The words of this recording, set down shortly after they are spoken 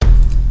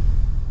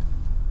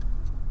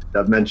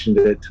I've mentioned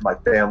it to my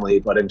family,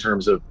 but in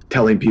terms of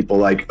telling people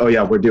like, oh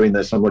yeah, we're doing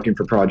this, I'm looking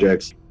for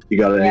projects, you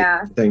got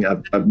anything?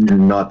 I'm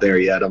not there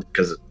yet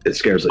because it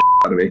scares the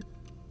out of me.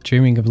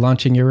 Dreaming of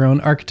launching your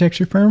own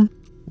architecture firm?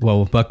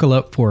 Well, buckle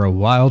up for a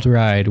wild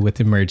ride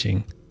with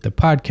Emerging, the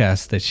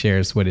podcast that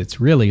shares what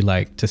it's really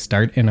like to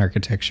start an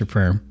architecture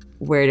firm.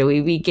 Where do we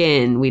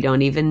begin? We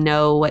don't even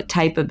know what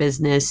type of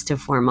business to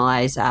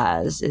formalize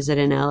as. Is it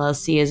an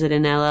LLC? Is it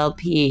an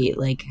LLP?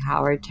 Like,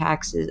 how are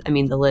taxes? I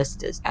mean, the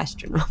list is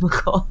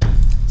astronomical.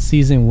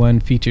 Season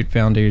 1 featured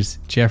founders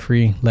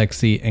Jeffrey,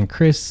 Lexi, and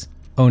Chris,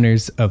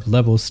 owners of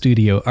Level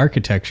Studio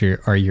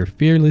Architecture, are your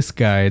fearless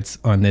guides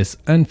on this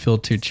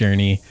unfiltered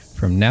journey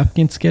from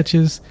napkin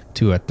sketches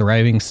to a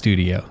thriving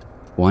studio.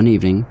 One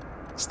evening,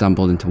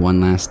 stumbled into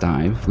one last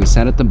dive, we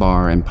sat at the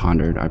bar and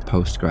pondered our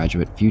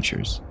postgraduate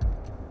futures.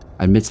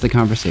 Amidst the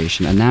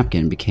conversation, a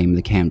napkin became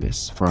the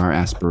canvas for our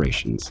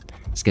aspirations,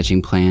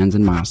 sketching plans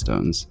and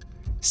milestones,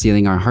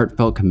 sealing our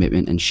heartfelt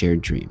commitment and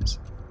shared dreams.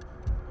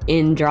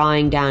 In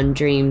drawing down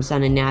dreams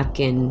on a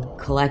napkin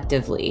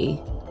collectively,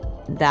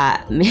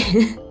 that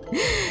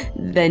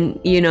then,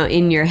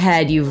 in your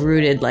head, you've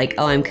rooted like,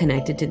 oh, I'm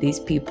connected to these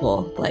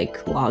people,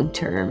 like long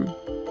term.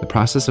 The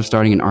process of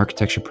starting an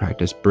architecture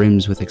practice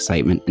brims with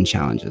excitement and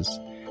challenges,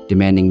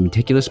 demanding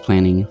meticulous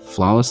planning,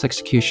 flawless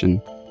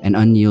execution, and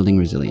unyielding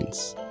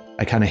resilience.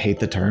 I kind of hate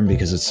the term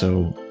because it's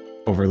so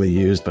overly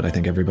used, but I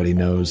think everybody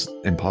knows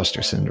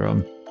imposter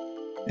syndrome.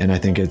 And I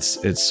think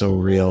it's so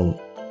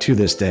real to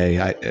this day.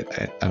 I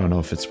don't know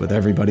if it's with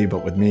everybody,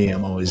 but with me,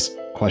 I'm always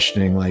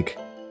questioning like,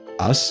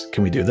 us,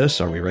 can we do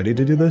this? Are we ready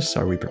to do this?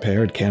 Are we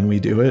prepared? Can we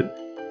do it?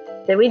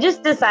 Did we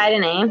just decide a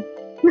name?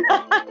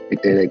 We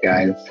did it,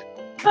 guys.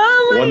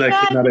 Oh my The one God.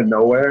 that came out of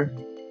nowhere.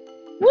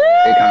 Woo!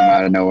 It came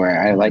out of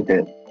nowhere. I liked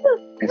it.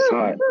 I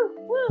saw it.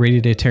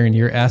 Ready to turn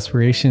your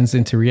aspirations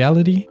into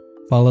reality?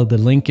 Follow the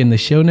link in the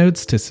show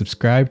notes to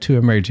subscribe to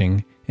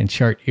Emerging and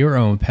chart your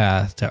own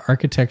path to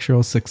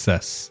architectural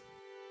success.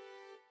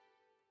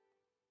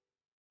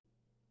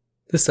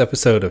 This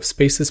episode of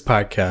Spaces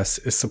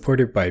Podcast is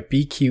supported by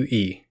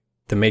BQE,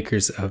 the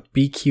makers of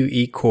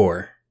BQE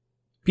Core.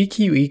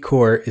 BQE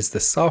Core is the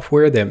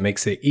software that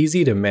makes it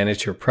easy to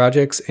manage your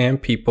projects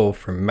and people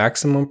for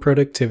maximum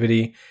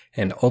productivity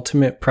and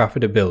ultimate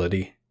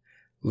profitability.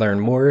 Learn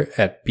more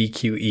at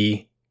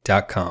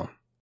bqe.com.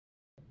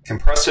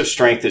 Compressive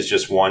strength is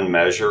just one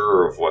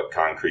measure of what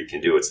concrete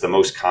can do. It's the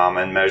most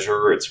common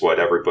measure. It's what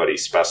everybody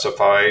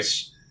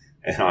specifies.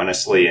 And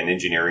honestly, in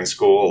engineering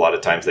school, a lot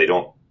of times they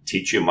don't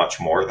teach you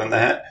much more than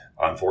that,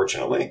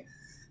 unfortunately.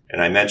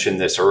 And I mentioned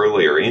this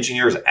earlier.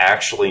 Engineers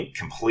actually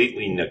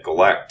completely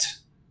neglect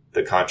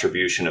the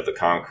contribution of the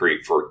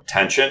concrete for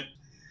tension.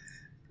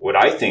 What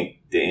I think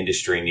the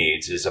industry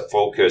needs is a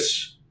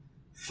focus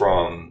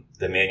from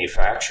the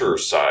manufacturer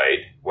side,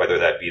 whether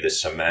that be the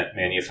cement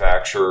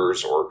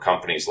manufacturers or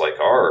companies like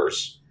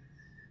ours,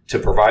 to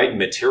provide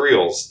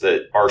materials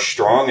that are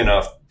strong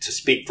enough to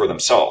speak for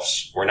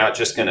themselves. We're not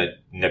just going to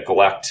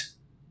neglect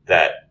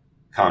that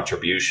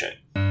contribution.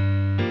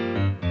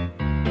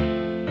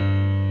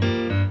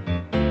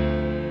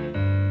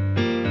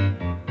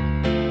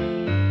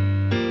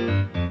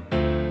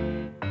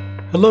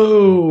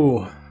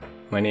 Hello,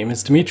 my name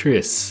is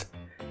Demetrius,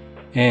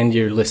 and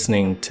you're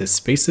listening to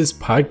Spaces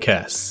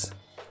Podcasts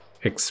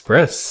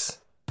Express.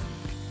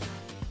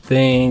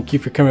 Thank you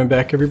for coming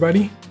back,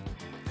 everybody.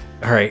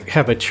 All right,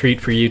 have a treat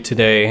for you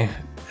today.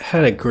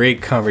 Had a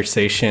great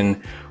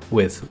conversation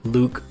with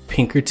Luke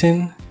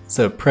Pinkerton,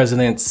 the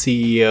president,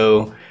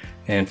 CEO,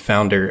 and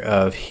founder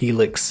of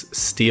Helix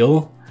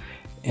Steel.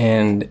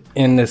 And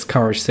in this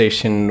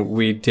conversation,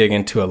 we dig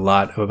into a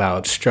lot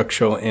about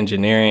structural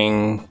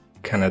engineering,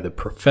 kind of the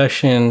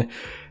profession,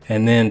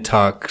 and then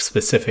talk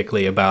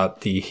specifically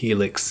about the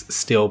Helix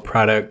Steel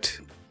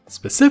product,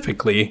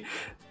 specifically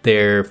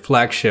their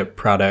flagship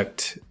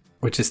product,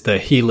 which is the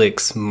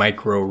Helix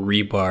Micro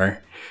Rebar.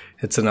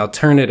 It's an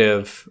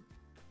alternative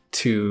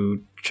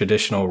to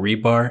traditional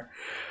rebar.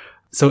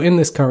 So in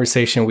this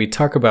conversation, we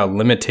talk about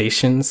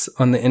limitations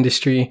on the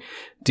industry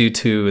due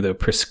to the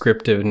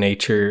prescriptive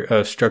nature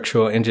of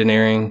structural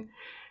engineering.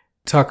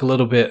 Talk a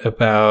little bit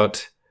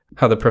about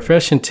how the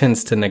profession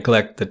tends to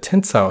neglect the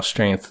tensile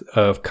strength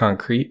of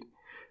concrete.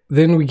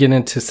 Then we get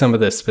into some of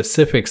the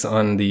specifics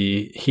on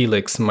the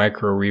Helix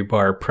Micro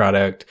Rebar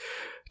product,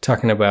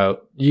 talking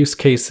about use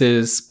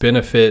cases,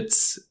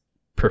 benefits,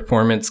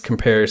 performance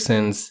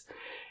comparisons,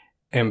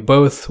 and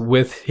both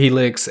with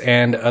Helix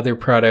and other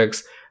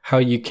products, how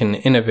you can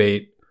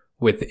innovate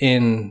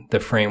within the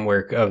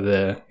framework of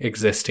the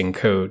existing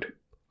code.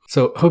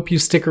 So hope you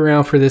stick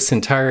around for this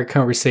entire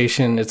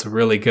conversation. It's a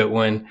really good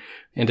one.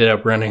 Ended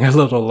up running a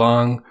little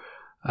long,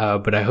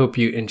 but I hope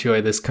you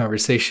enjoy this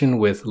conversation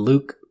with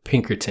Luke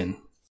Pinkerton.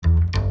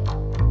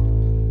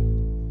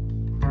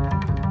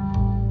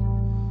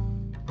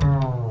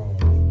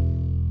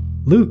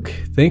 Luke,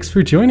 thanks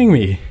for joining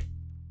me.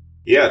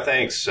 Yeah,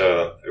 thanks.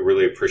 I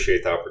really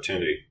appreciate the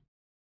opportunity.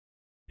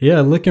 Yeah,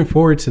 looking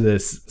forward to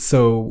this.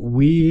 So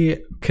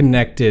we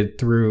connected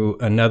through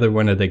another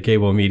one of the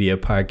Gable Media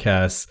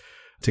podcasts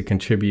to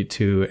contribute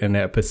to an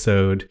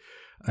episode,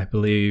 I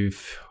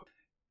believe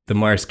the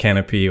Mars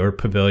Canopy or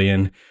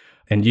Pavilion,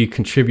 and you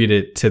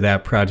contributed to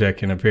that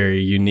project in a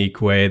very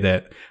unique way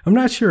that I'm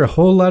not sure a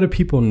whole lot of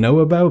people know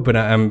about, but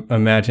I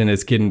imagine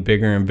it's getting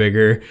bigger and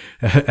bigger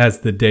as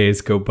the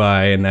days go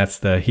by, and that's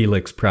the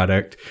Helix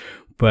product.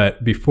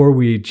 But before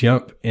we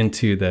jump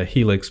into the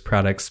Helix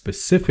product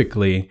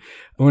specifically,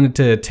 I wanted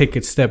to take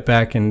a step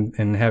back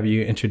and have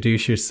you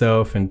introduce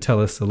yourself and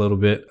tell us a little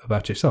bit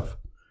about yourself.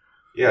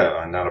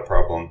 Yeah, not a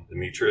problem,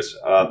 Demetrius.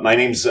 My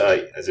name's,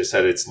 as I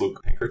said, it's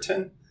Luke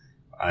Pinkerton.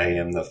 I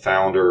am the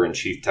founder and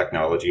chief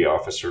technology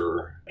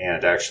officer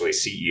and actually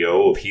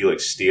CEO of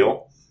Helix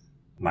Steel.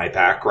 My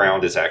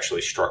background is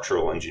actually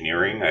structural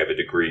engineering. I have a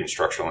degree in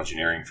structural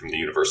engineering from the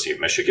University of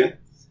Michigan.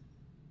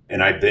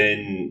 And I've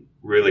been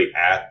really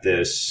at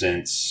this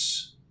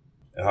since,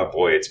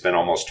 it's been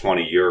almost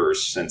 20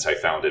 years since I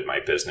founded my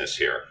business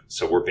here.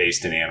 So we're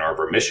based in Ann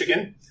Arbor,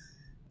 Michigan.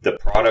 The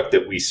product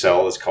that we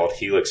sell is called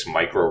Helix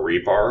Micro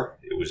Rebar.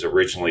 It was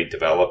originally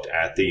developed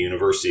at the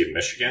University of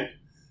Michigan.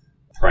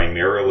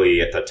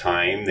 Primarily at the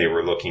time, they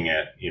were looking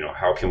at,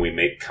 how can we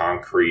make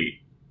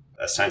concrete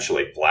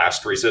essentially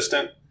blast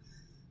resistant,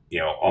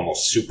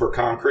 almost super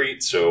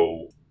concrete.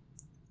 So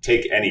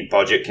take any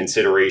budget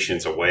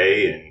considerations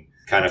away and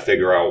kind of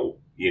figure out,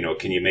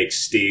 can you make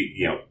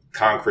steel,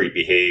 concrete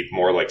behave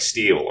more like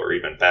steel or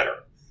even better?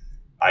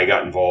 I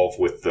got involved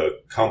with the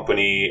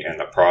company and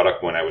the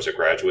product when I was a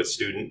graduate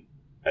student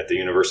at the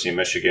University of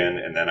Michigan.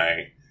 And then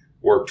I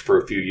worked for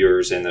a few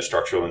years in the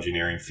structural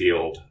engineering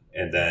field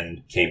and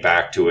then came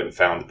back to it and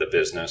founded the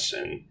business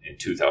in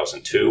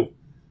 2002.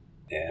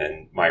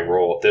 And my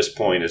role at this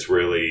point is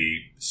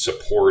really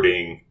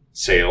supporting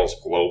sales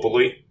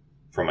globally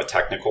from a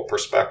technical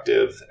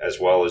perspective, as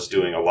well as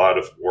doing a lot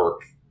of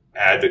work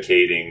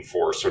advocating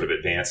for sort of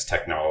advanced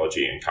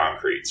technology in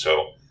concrete.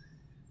 So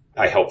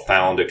I helped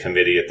found a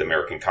committee at the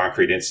American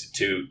Concrete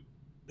Institute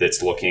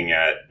that's looking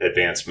at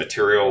advanced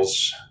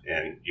materials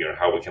and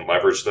how we can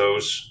leverage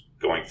those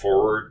going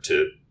forward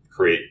to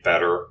create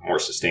better, more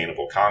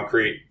sustainable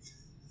concrete.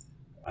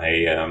 I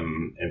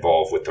am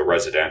involved with the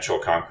residential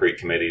concrete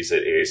committees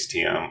at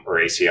ASTM or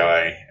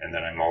ACI, and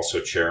then I'm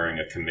also chairing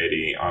a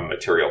committee on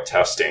material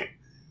testing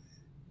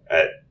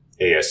at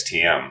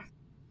ASTM.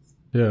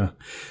 Yeah.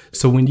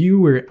 So when you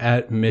were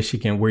at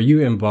Michigan, were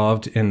you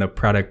involved in the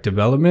product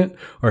development,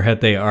 or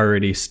had they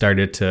already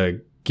started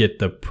to get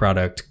the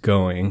product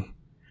going?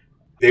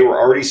 They were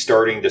already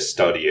starting to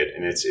study it,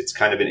 and it's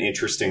kind of an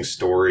interesting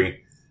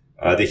story.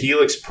 The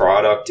Helix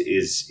product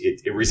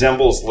it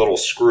resembles little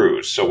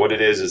screws. So what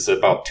it is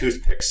about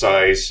toothpick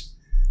size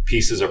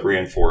pieces of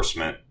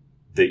reinforcement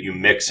that you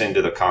mix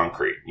into the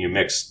concrete. You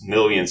mix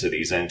millions of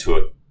these into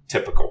a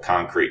typical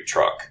concrete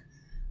truck,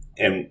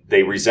 and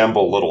they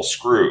resemble little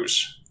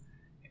screws.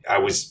 I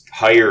was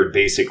hired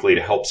basically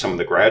to help some of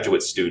the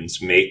graduate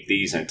students make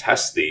these and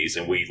test these,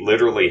 and we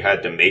literally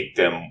had to make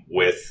them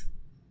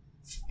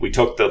we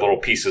took the little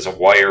pieces of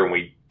wire and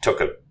we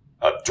took a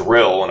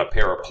drill and a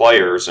pair of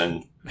pliers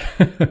and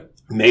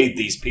made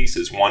these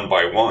pieces one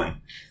by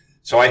one.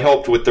 So I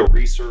helped with the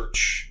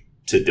research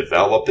to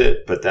develop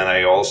it, but then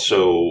I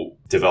also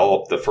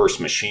developed the first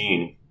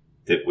machine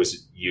that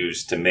was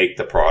used to make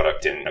the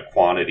product in a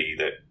quantity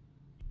that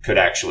could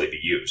actually be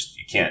used.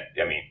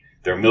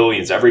 There are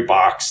millions. Every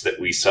box that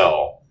we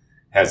sell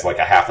has like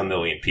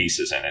 500,000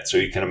 pieces in it. So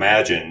you can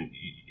imagine,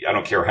 I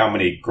don't care how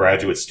many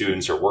graduate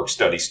students or work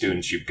study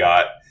students you've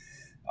got,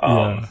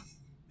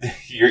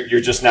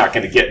 you're just not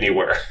going to get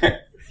anywhere.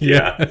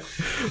 Yeah.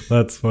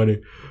 That's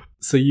funny.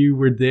 So you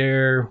were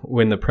there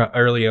when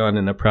early on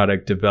in the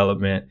product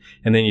development,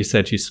 and then you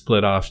said you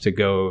split off to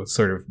go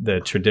sort of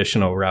the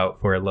traditional route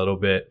for a little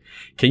bit.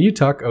 Can you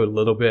talk a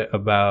little bit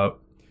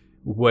about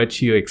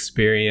what you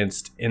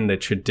experienced in the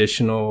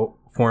traditional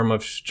form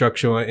of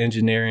structural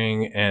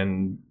engineering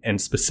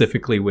and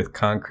specifically with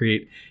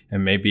concrete,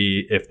 and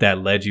maybe if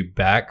that led you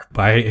back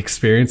by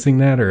experiencing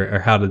that, or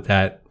how did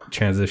that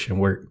transition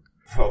work?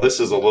 Well, this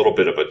is a little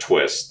bit of a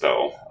twist,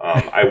 though.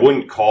 I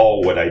wouldn't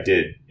call what I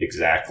did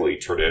exactly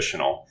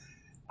traditional.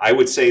 I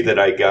would say that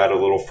I got a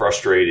little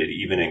frustrated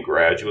even in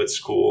graduate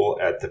school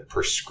at the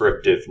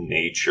prescriptive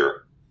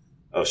nature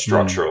of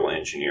structural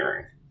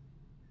engineering.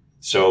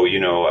 So,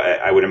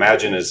 I would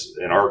imagine as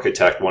an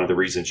architect, one of the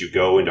reasons you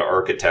go into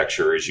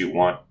architecture is you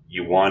want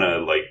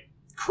to like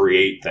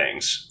create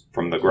things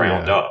from the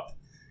ground up.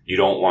 You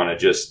don't want to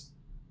just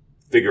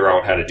figure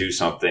out how to do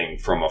something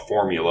from a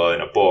formula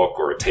in a book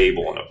or a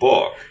table in a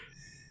book.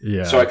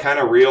 Yeah. So I kind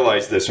of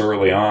realized this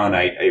early on.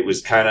 It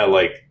was kind of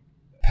like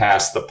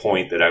past the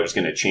point that I was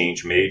going to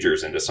change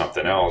majors into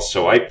something else.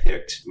 So I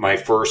picked my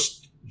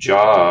first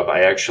job.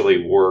 I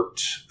actually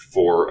worked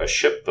for a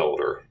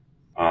shipbuilder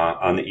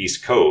on the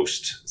East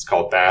Coast. It's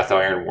called Bath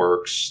Iron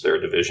Works. They're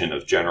a division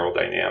of General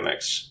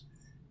Dynamics.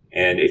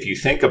 And if you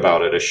think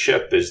about it, a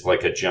ship is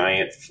like a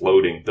giant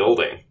floating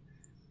building.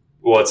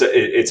 Well,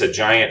 it's a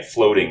giant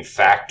floating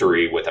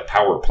factory with a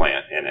power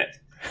plant in it.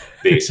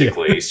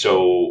 basically.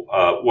 So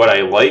what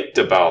I liked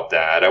about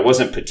that, I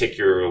wasn't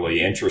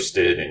particularly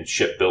interested in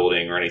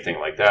shipbuilding or anything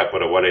like that,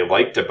 but what I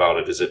liked about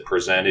it is it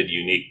presented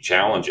unique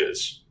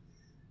challenges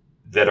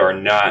that are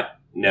not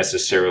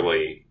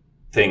necessarily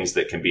things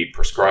that can be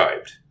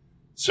prescribed.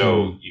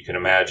 So you can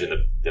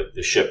imagine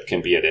the ship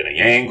can be at any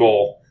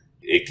angle.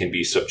 It can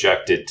be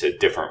subjected to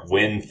different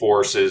wind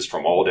forces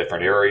from all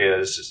different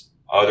areas,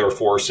 other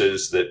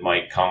forces that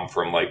might come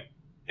from like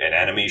an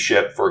enemy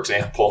ship, for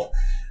example.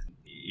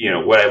 You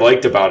know, what I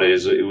liked about it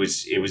is it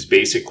was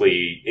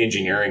basically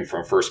engineering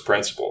from first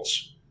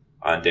principles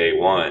on day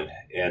one.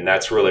 And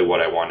that's really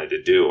what I wanted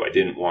to do. I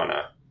didn't want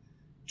to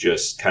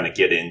just kind of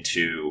get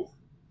into,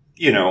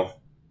 you know,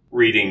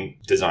 reading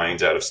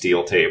designs out of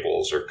steel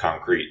tables or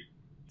concrete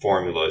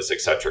formulas,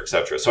 et cetera, et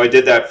cetera. So I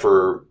did that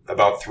for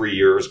about 3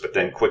 years, but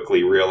then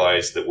quickly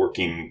realized that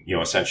working, you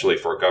know, essentially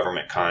for a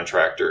government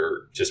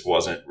contractor just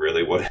wasn't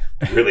really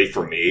really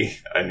for me.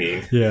 I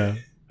mean, Yeah.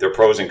 there are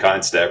pros and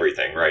cons to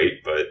everything, right?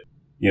 But,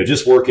 you know,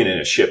 just working in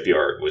a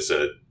shipyard was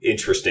an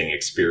interesting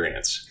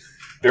experience.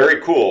 Very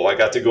cool. I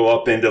got to go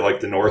up into like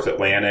the North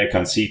Atlantic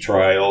on sea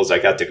trials. I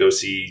got to go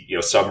see, you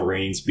know,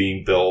 submarines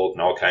being built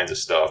and all kinds of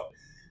stuff.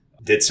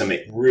 Did some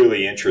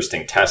really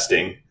interesting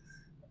testing.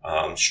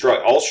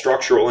 All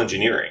structural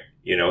engineering,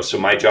 you know, so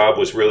my job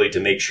was really to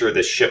make sure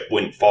the ship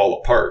wouldn't fall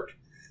apart,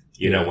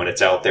 you know, when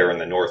it's out there in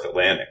the North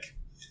Atlantic.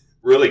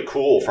 Really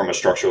cool from a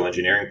structural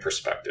engineering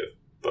perspective,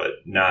 but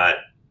not,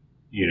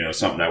 you know,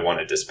 something I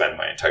wanted to spend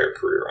my entire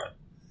career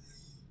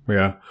on.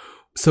 Yeah.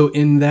 So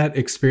in that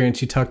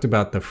experience, you talked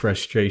about the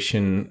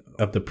frustration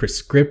of the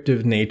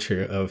prescriptive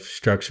nature of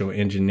structural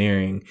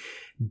engineering.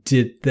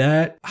 Did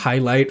that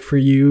highlight for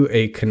you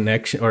a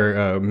connection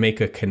or make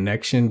a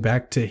connection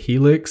back to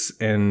Helix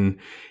and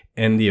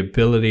the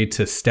ability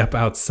to step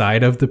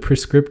outside of the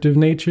prescriptive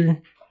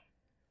nature?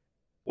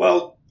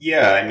 Well,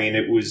 yeah, I mean,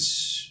 it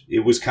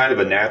was kind of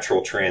a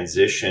natural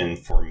transition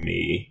for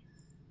me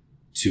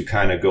to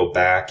kind of go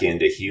back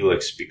into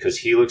Helix, because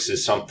Helix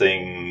is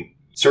something,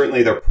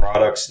 certainly they're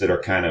products that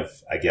are kind of,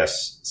 I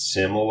guess,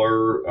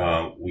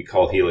 similar. We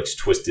call Helix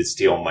twisted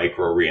steel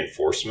micro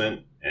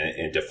reinforcement,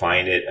 and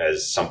define it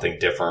as something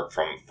different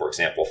from, for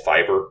example,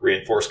 fiber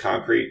reinforced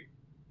concrete,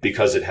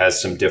 because it has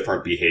some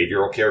different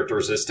behavioral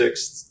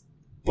characteristics.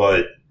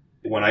 But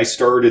when I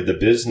started the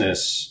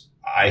business,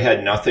 I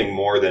had nothing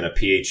more than a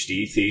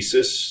PhD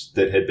thesis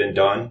that had been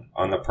done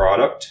on the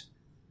product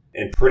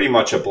and pretty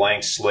much a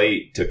blank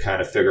slate to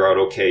kind of figure out,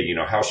 okay, you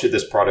know, how should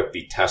this product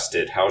be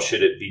tested? How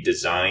should it be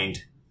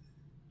designed?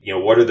 You know,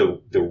 what are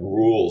the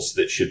rules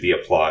that should be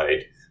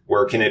applied?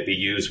 Where can it be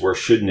used? Where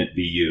shouldn't it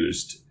be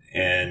used?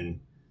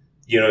 And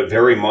you know,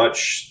 very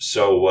much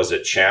so was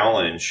a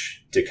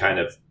challenge to kind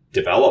of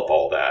develop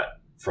all that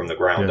from the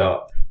ground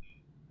up.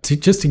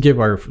 Just to give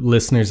our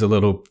listeners a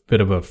little bit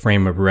of a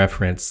frame of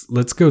reference,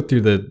 let's go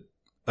through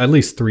at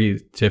least 3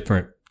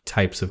 different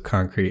types of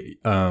concrete.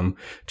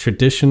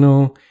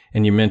 Traditional,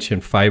 and you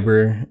mentioned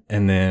fiber,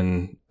 and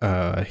then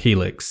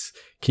Helix.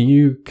 Can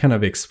you kind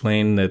of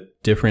explain the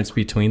difference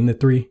between the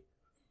 3?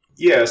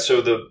 Yeah,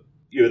 so the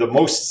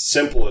most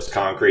simplest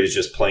concrete is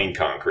just plain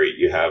concrete.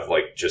 You have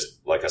just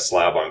like a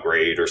slab on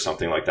grade or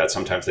something like that.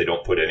 Sometimes they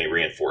don't put any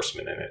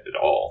reinforcement in it at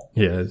all.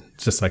 Yeah,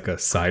 just like a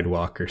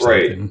sidewalk or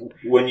something. Right.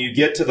 When you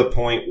get to the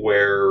point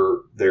where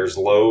there's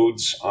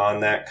loads on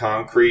that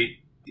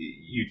concrete,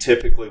 you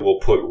typically will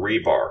put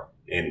rebar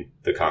in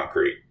the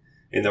concrete.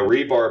 In the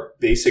rebar,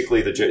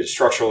 basically the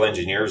structural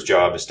engineer's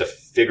job is to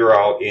figure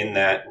out in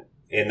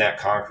that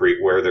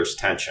concrete where there's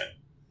tension,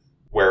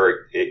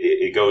 where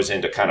it goes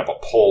into kind of a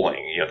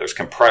pulling. You know, there's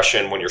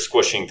compression when you're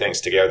squishing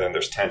things together, and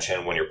there's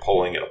tension when you're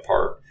pulling it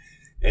apart.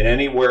 And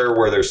anywhere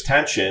where there's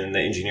tension, the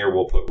engineer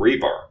will put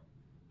rebar.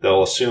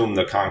 They'll assume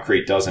the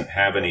concrete doesn't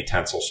have any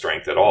tensile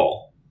strength at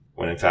all,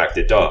 when in fact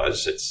it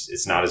does.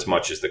 It's not as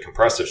much as the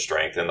compressive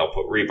strength, and they'll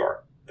put rebar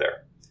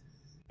there.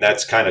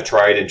 That's kind of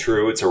tried and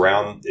true. It's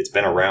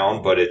been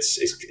around, but it's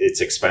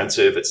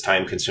expensive. It's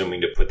time consuming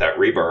to put that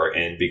rebar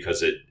in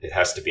because it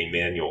has to be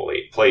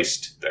manually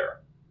placed there.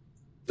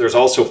 There's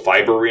also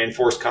fiber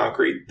reinforced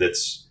concrete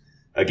that's,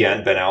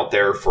 again, been out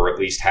there for at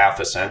least half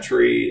a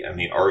century. I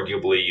mean,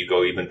 arguably, you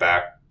go even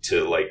back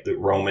to like the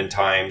Roman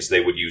times, they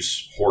would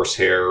use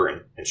horsehair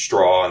and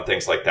straw and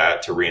things like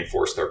that to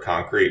reinforce their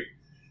concrete.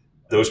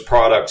 Those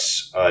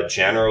products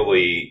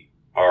generally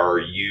are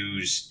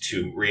used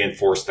to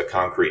reinforce the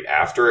concrete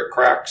after it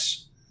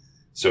cracks.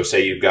 So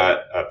say you've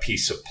got a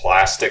piece of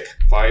plastic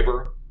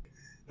fiber.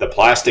 The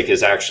plastic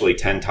is actually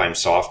 10 times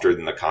softer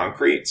than the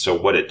concrete. So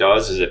what it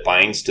does is it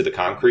binds to the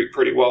concrete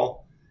pretty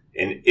well.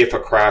 And if a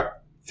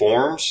crack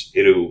forms,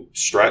 it'll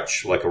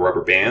stretch like a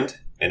rubber band,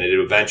 and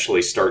it'll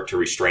eventually start to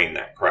restrain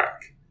that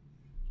crack.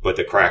 But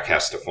the crack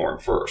has to form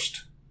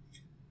first.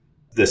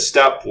 The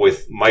step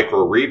with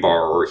micro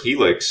rebar or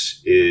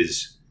Helix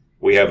is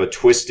we have a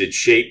twisted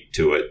shape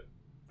to it.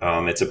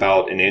 It's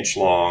about 1 inch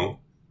long,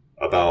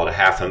 about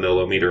 0.5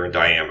 millimeter in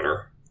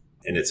diameter.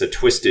 And it's a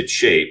twisted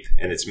shape,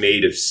 and it's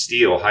made of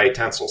steel, high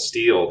tensile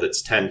steel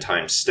that's 10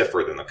 times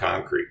stiffer than the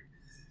concrete.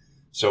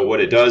 So what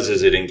it does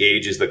is it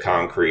engages the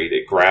concrete,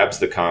 it grabs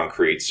the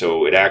concrete,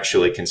 so it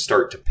actually can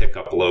start to pick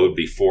up load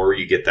before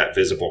you get that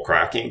visible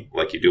cracking,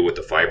 like you do with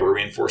the fiber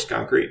reinforced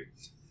concrete.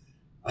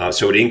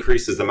 So it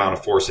increases the amount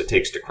of force it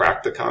takes to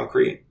crack the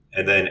concrete.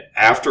 And then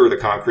after the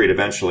concrete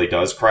eventually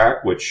does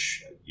crack,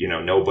 which,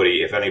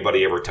 nobody, if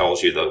anybody ever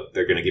tells you that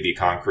they're going to give you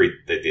concrete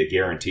that they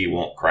guarantee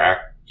won't crack,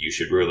 you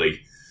should really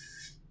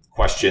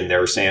question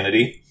their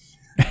sanity.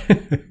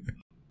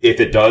 If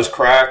it does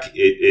crack,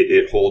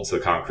 it holds the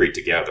concrete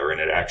together,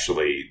 and it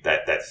actually,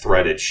 that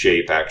threaded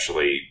shape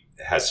actually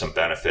has some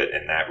benefit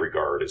in that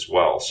regard as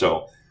well.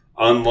 So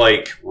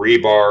unlike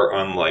rebar,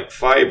 unlike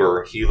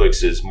fiber,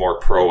 Helix is more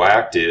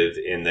proactive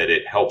in that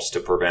it helps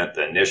to prevent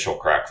the initial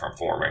crack from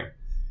forming,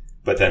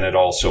 but then it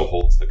also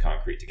holds the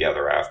concrete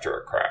together after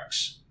it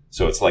cracks.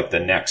 So it's like the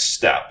next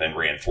step in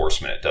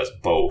reinforcement. It does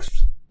both,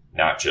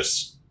 not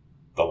just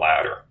the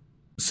latter.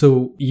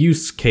 So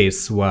use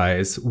case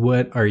wise,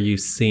 what are you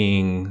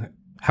seeing?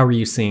 How are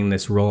you seeing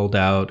this rolled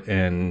out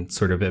and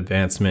sort of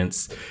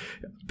advancements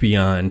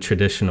beyond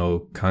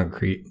traditional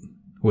concrete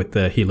with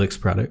the Helix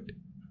product?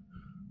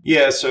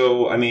 Yeah,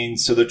 so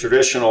the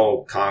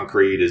traditional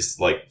concrete is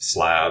like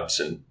slabs,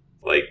 and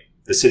like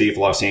the city of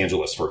Los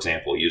Angeles, for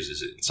example,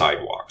 uses it in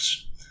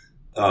sidewalks.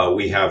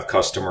 We have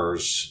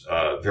customers,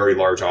 very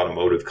large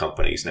automotive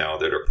companies now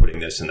that are putting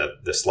this in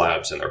the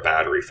slabs in their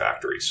battery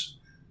factories.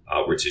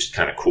 Which is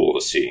kind of cool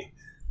to see.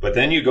 But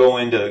then you go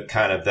into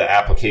kind of the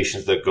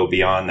applications that go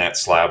beyond that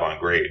slab on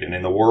grade. And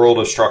in the world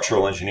of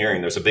structural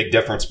engineering, there's a big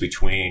difference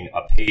between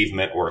a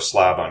pavement or a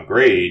slab on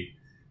grade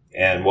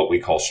and what we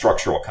call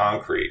structural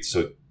concrete.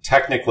 So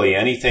technically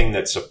anything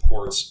that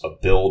supports a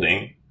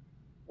building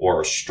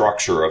or a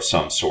structure of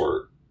some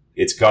sort,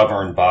 it's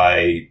governed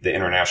by the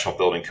International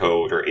Building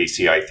Code, or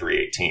ACI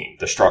 318,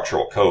 the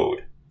structural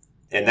code.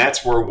 And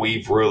that's where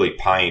we've really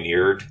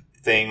pioneered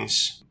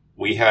things.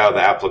 We have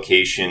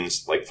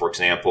applications like, for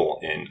example,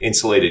 in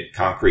insulated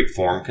concrete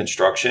form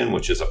construction,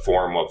 which is a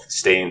form of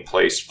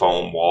stay-in-place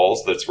foam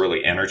walls that's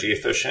really energy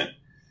efficient.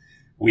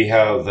 We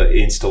have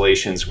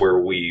installations where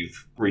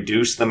we've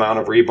reduced the amount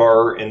of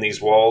rebar in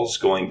these walls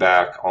going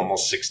back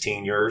almost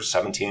 16 years,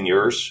 17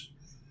 years.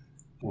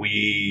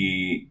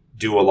 We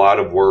do a lot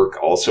of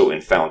work also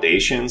in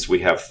foundations. We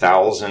have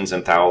thousands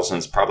and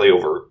thousands, probably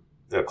over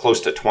close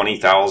to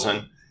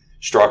 20,000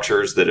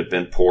 structures that have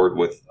been poured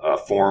with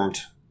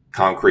formed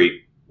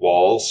concrete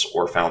walls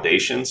or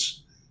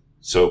foundations.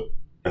 So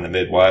in the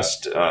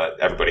Midwest,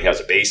 everybody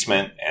has a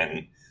basement,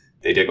 and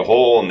they dig a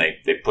hole and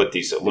they put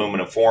these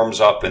aluminum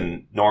forms up,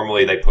 and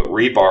normally they put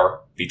rebar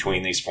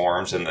between these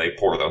forms and they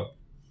pour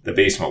the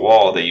basement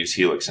wall. They use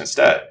Helix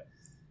instead.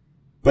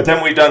 But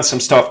then we've done some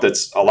stuff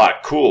that's a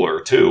lot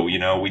cooler too.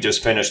 We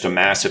just finished a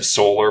massive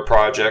solar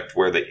project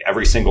where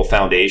every single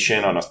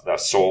foundation on a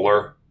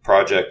solar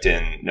project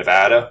in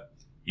Nevada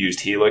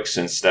used Helix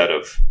instead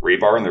of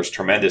rebar, and there's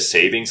tremendous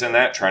savings in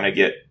that. Trying to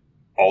get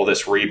all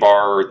this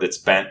rebar that's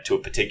bent to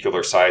a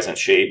particular size and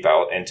shape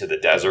out into the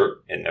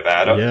desert in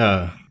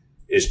Nevada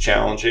is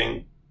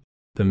challenging.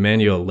 The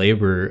manual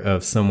labor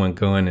of someone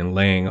going and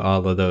laying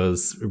all of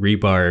those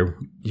rebar,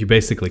 you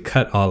basically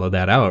cut all of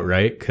that out,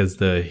 right? Because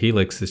the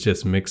Helix is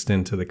just mixed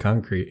into the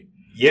concrete.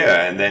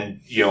 Yeah, and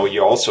then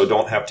you also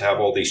don't have to have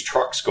all these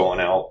trucks going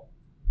out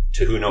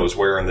to who knows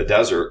where in the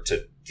desert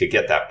to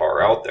get that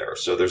bar out there.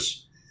 So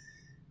there's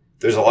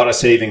a lot of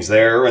savings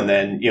there. And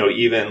then,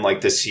 even like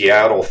the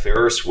Seattle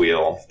Ferris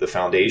wheel, the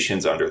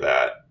foundations under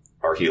that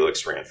are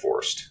Helix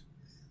reinforced.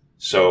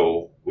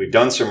 So we've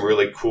done some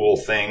really cool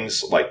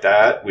things like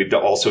that. We've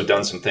also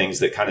done some things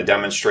that kind of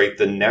demonstrate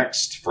the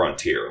next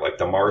frontier, like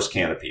the Mars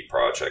Canopy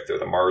project or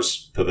the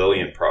Mars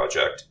Pavilion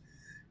project,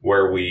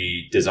 where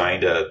we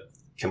designed a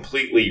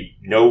completely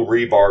no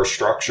rebar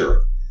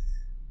structure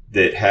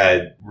that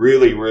had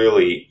really,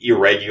 really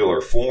irregular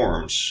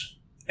forms.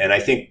 And I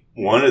think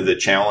one of the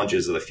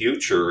challenges of the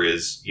future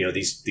is,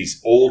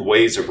 these old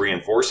ways of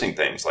reinforcing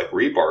things like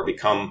rebar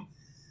become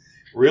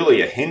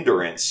really a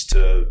hindrance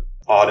to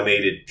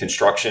automated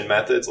construction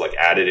methods like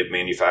additive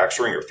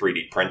manufacturing or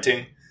 3D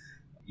printing.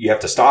 You have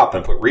to stop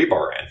and put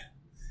rebar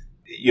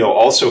in.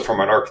 Also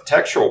from an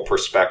architectural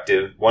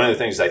perspective, one of the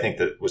things I think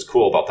that was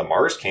cool about the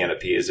Mars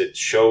Canopy is it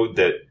showed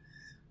that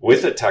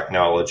with a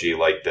technology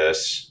like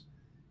this,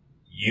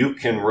 you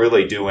can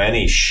really do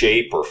any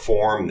shape or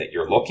form that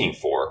you're looking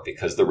for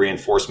because the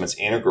reinforcement's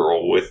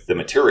integral with the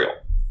material.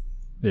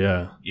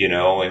 Yeah.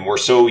 And we're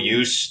so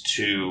used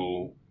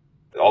to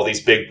all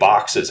these big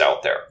boxes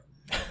out there.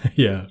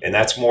 Yeah. And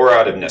that's more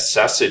out of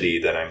necessity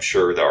than I'm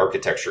sure the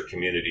architecture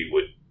community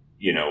would,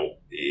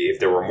 if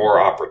there were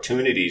more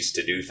opportunities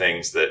to do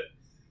things that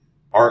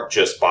aren't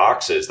just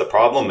boxes. The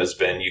problem has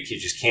been you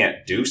just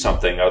can't do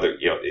something other,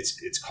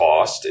 it's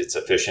cost, it's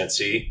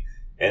efficiency,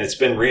 and it's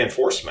been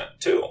reinforcement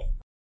too.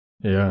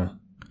 Yeah.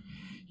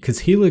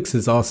 Because Helix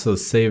is also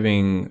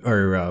saving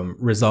or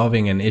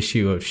resolving an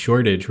issue of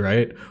shortage,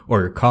 right?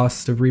 Or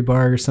cost of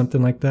rebar or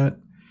something like that.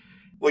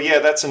 Well, yeah,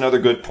 that's another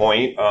good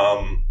point.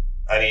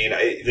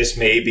 This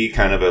may be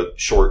kind of a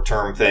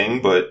short-term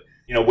thing, but,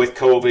 with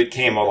COVID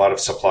came a lot of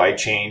supply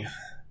chain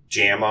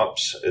jam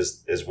ups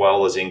as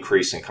well as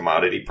increase in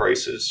commodity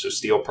prices. So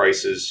steel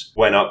prices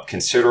went up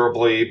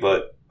considerably,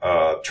 but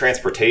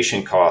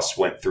transportation costs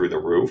went through the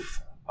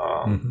roof.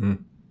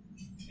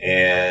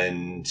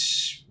 And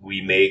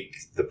we make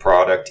the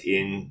product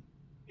in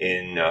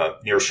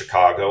near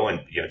Chicago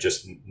and,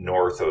 just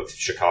north of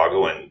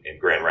Chicago and in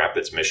Grand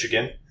Rapids,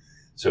 Michigan.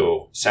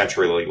 So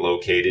centrally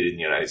located in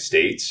the United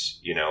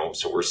States,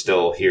 so we're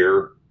still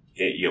here,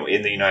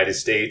 in the United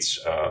States.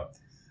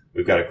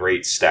 We've got a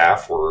great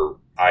staff. We're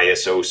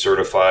ISO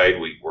certified.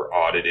 We're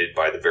audited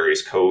by the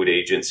various code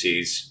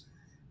agencies.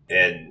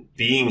 And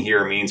being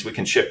here means we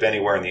can ship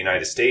anywhere in the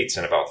United States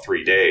in about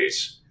 3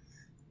 days.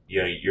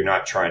 You're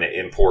not trying to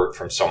import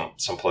from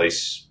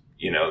someplace,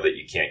 that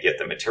you can't get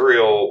the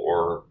material,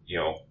 or,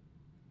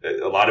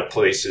 a lot of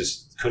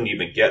places couldn't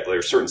even get,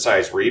 there's certain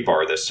size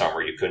rebar this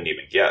summer you couldn't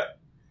even get.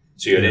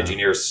 So you had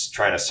engineers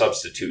trying to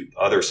substitute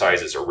other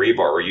sizes of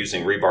rebar, or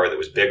using rebar that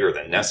was bigger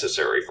than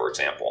necessary, for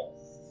example,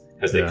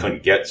 because they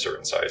couldn't get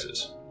certain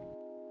sizes.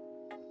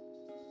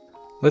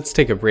 Let's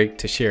take a break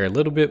to share a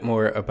little bit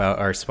more about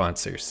our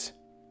sponsors.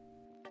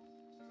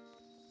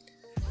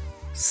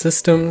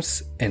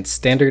 Systems and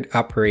standard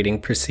operating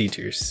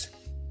procedures.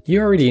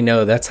 You already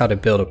know that's how to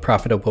build a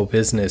profitable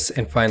business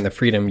and find the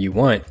freedom you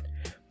want,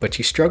 but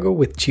you struggle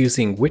with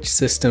choosing which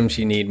systems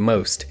you need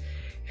most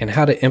and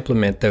how to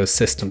implement those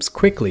systems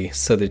quickly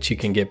so that you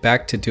can get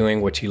back to doing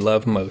what you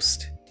love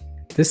most.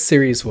 This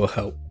series will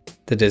help.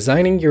 The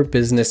Designing Your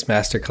Business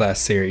Masterclass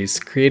series,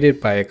 created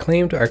by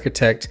acclaimed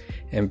architect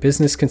and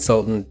business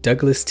consultant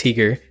Douglas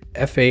Teager,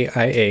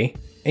 FAIA,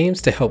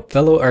 aims to help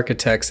fellow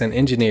architects and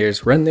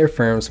engineers run their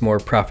firms more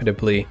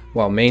profitably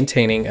while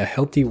maintaining a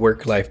healthy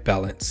work-life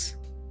balance.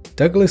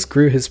 Douglas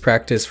grew his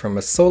practice from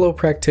a solo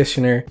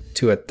practitioner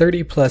to a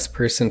 30-plus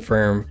person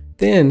firm,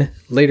 then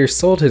later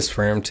sold his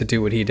firm to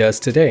do what he does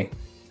today,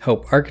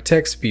 help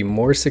architects be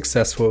more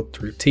successful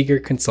through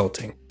Teager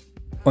Consulting.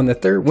 On the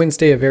third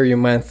Wednesday of every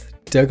month,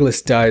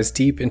 Douglas dives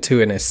deep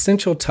into an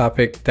essential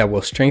topic that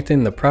will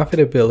strengthen the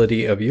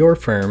profitability of your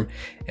firm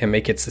and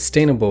make it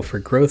sustainable for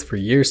growth for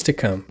years to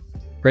come.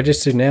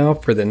 Register now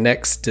for the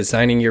next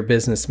Designing Your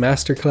Business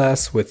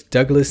Masterclass with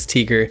Douglas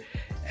Teager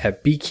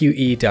at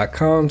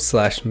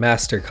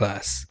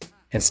bqe.com/masterclass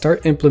and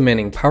start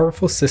implementing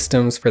powerful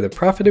systems for the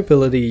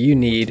profitability you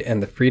need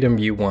and the freedom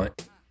you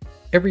want.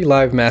 Every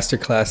live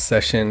masterclass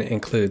session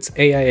includes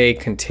AIA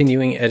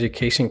continuing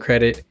education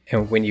credit,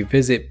 and when you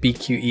visit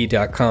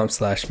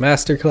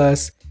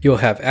bqe.com/masterclass, you'll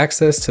have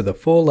access to the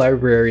full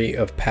library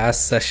of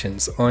past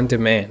sessions on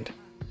demand.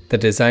 The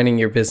Designing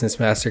Your Business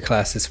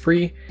Masterclass is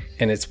free,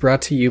 and it's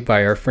brought to you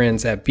by our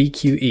friends at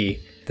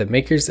BQE, the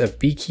makers of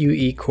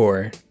BQE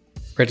Core.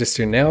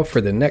 Register now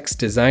for the next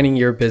Designing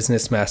Your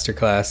Business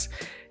Masterclass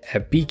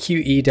at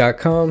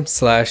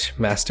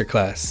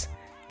bqe.com/masterclass.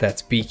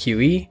 That's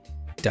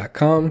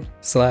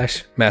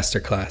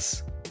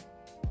bqe.com/masterclass.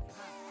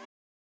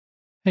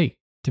 Hey,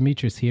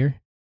 Demetrius here.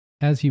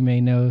 As you may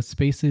know,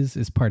 Spaces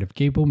is part of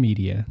Gable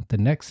Media, the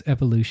next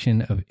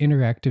evolution of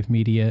interactive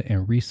media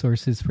and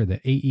resources for the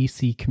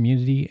AEC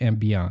community and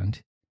beyond.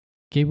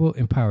 Gable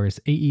empowers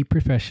AE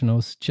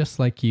professionals just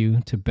like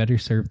you to better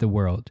serve the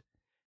world.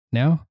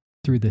 Now,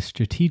 through the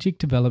strategic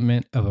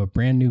development of a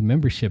brand new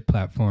membership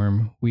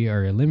platform, we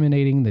are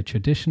eliminating the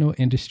traditional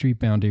industry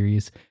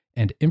boundaries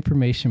and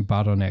information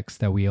bottlenecks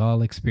that we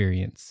all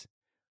experience.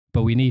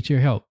 But we need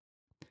your help.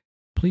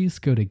 Please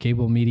go to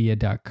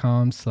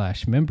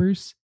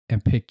gablemedia.com/members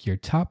and pick your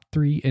top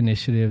 3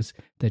 initiatives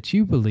that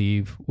you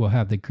believe will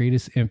have the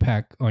greatest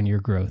impact on your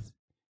growth,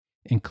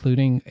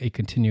 including a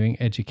continuing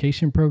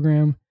education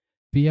program,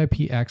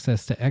 VIP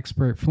access to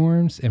expert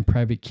forums and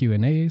private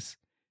Q&As,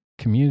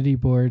 community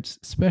boards,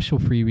 special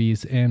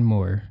freebies, and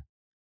more.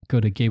 Go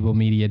to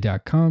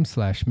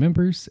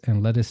gablemedia.com/members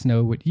and let us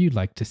know what you'd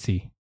like to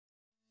see.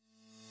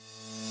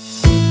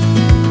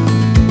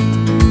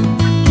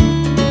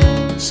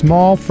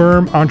 Small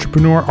firm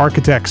entrepreneur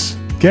architects,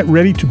 get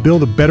ready to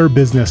build a better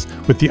business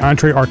with the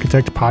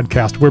EntreArchitect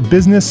podcast, where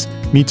business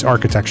meets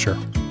architecture.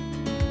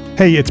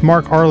 Hey, it's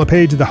Mark R.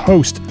 LePage, the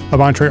host of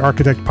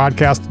EntreArchitect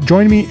podcast.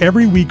 Join me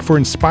every week for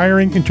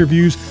inspiring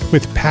interviews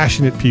with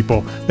passionate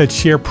people that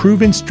share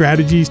proven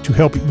strategies to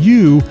help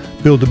you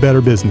build a better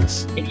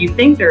business. If you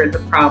think there is a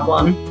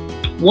problem,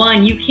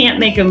 one, you can't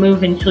make a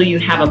move until you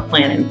have a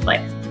plan in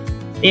place.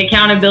 The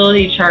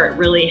accountability chart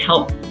really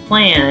helps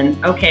plan,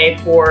 okay,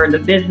 for the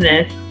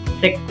business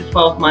 6 to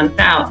 12 months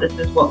out, this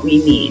is what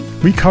we need.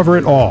 We cover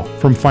it all,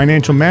 from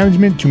financial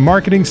management to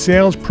marketing,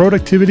 sales,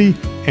 productivity,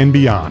 and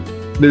beyond.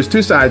 There's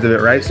 2 sides of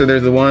it, right? So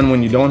there's the one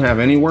when you don't have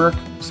any work.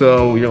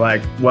 So you're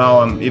like,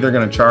 well, I'm either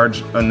going to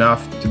charge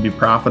enough to be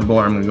profitable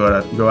or I'm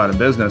going to go out of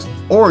business.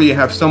 Or you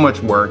have so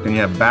much work and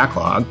you have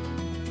backlog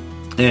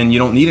and you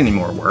don't need any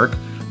more work.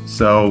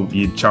 So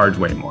you charge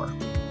way more.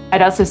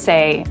 I'd also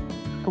say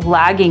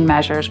lagging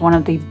measures, one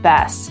of the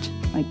best,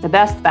 like the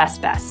best.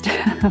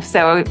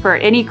 So for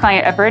any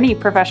client, for any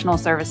professional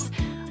service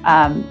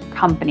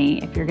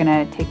company, if you're going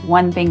to take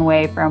one thing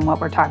away from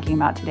what we're talking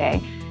about today,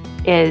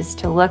 is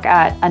to look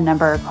at a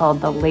number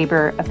called the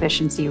labor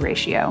efficiency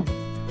ratio.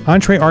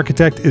 Entree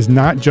Architect is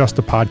not just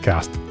a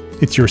podcast.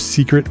 It's your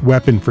secret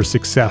weapon for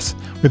success.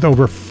 With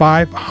over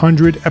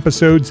 500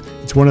 episodes,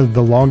 it's one of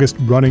the longest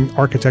running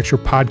architecture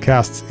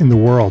podcasts in the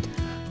world.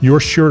 You're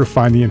sure to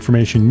find the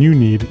information you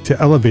need to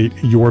elevate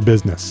your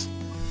business.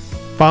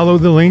 Follow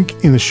the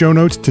link in the show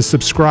notes to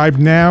subscribe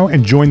now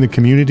and join the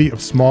community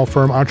of small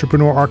firm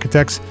entrepreneur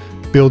architects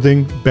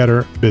building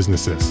better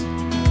businesses.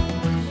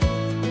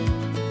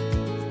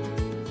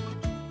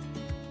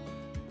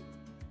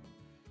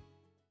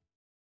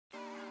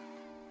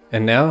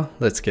 And now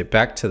let's get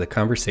back to the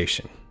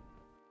conversation.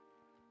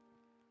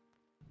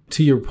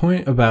 To your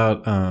point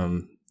about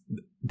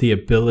the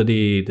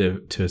ability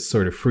to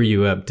sort of free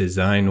you up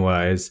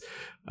design-wise,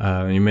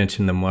 you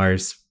mentioned the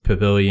Mars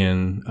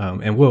Pavilion,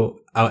 and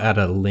I'll add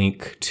a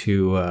link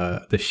to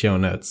the show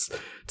notes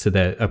to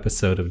that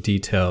episode of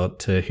detail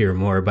to hear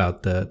more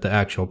about the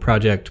actual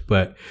project.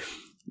 But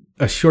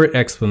a short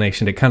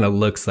explanation, it kind of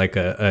looks like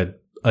a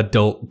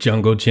adult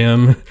jungle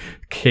gym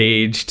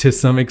cage to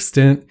some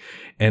extent.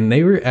 And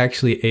they were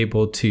actually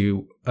able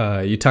to,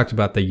 you talked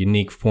about the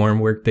unique form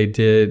work they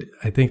did.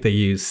 I think they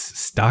used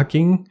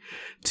stocking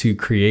to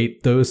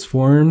create those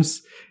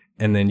forms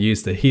and then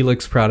use the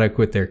Helix product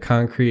with their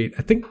concrete.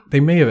 I think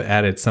they may have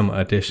added some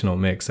additional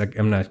mix.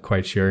 I'm not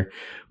quite sure.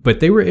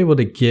 But they were able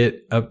to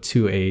get up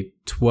to a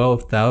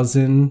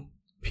 12,000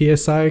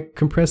 PSI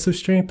compressive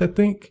strength, I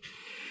think.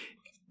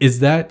 Is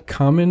that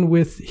common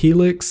with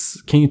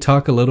Helix? Can you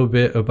talk a little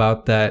bit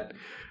about that?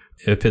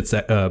 If it's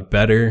a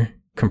better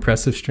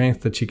compressive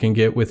strength that you can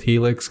get with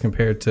Helix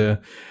compared to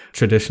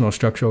traditional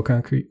structural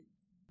concrete?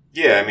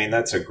 Yeah, I mean,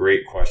 that's a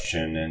great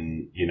question.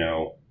 And,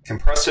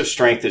 compressive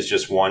strength is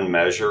just one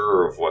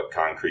measure of what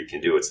concrete can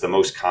do. It's the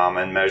most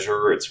common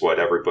measure. It's what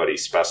everybody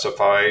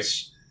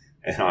specifies.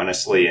 And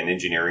honestly, in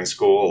engineering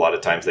school, a lot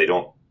of times they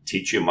don't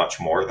teach you much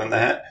more than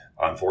that,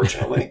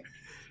 unfortunately.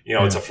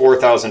 It's a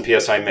 4,000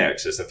 PSI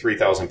mix. It's a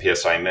 3,000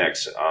 PSI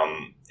mix.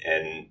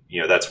 And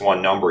that's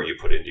one number you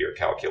put into your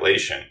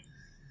calculation.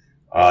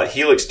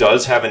 Helix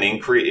does have an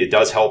increase. It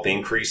does help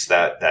increase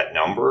that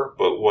number,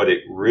 but what it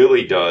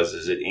really does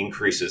is it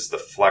increases the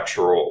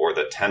flexural or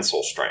the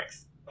tensile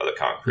strength of the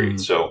concrete.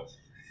 So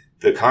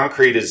the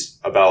concrete is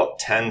about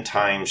 10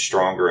 times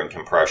stronger in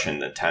compression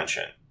than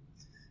tension.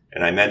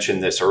 And I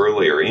mentioned this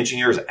earlier.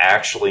 Engineers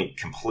actually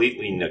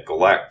completely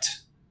neglect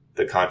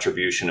the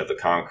contribution of the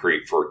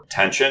concrete for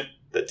tension,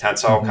 the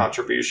tensile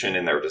contribution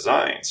in their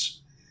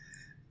designs.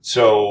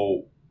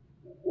 So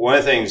one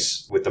of the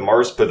things with the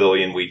Mars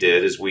Pavilion we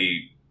did is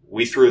we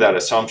threw that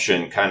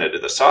assumption kind of to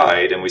the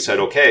side and we said,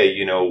 okay,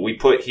 we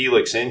put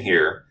Helix in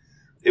here.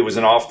 It was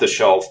an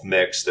off-the-shelf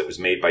mix that was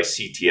made by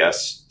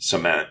CTS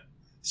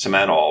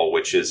Cementol,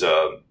 which is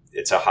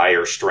it's a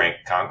higher strength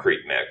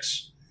concrete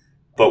mix.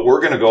 But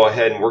we're going to go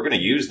ahead and we're going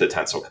to use the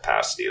tensile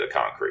capacity of the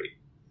concrete.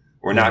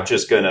 We're not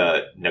just going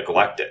to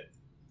neglect it.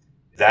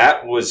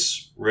 That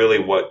was really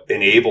what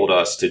enabled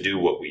us to do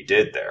what we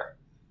did there,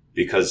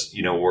 because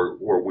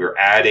we're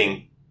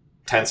adding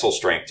tensile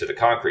strength to the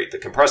concrete. The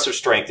compressive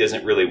strength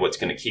isn't really what's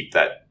going to keep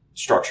that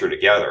structure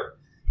together.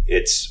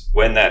 It's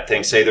when that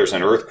thing, say there's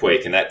an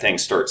earthquake and that thing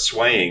starts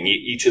swaying,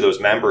 each of those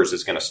members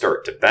is going to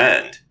start to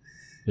bend.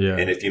 Yeah.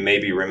 And if you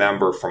maybe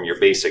remember from your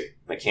basic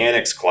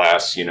mechanics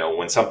class,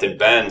 when something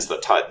bends, the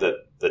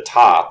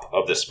top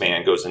of the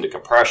span goes into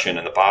compression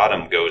and the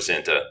bottom goes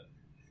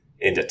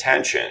into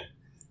tension.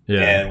 Yeah.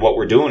 And what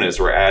we're doing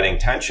is we're adding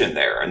tension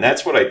there. And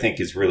that's what I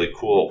think is really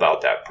cool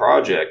about that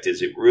project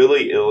is it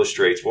really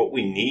illustrates what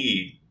we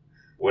need.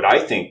 What I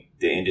think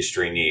the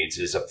industry needs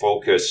is a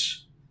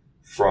focus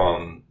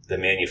from the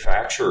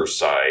manufacturer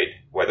side,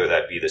 whether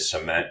that be the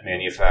cement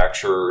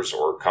manufacturers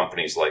or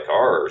companies like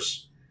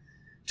ours,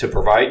 to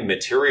provide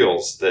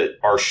materials that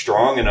are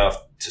strong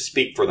enough to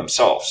speak for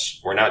themselves.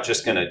 We're not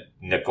just going to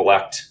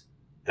neglect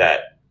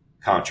that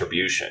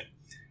contribution.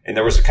 And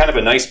there was a kind of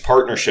a nice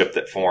partnership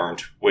that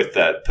formed with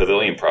that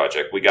pavilion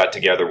project. We got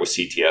together with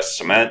CTS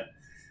Cement,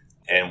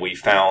 and we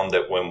found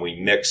that when we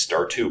mixed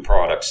our two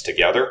products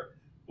together,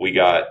 we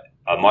got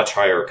a much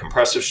higher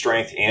compressive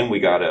strength and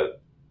we got a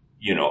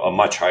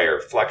much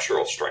higher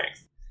flexural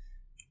strength.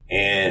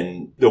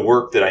 And the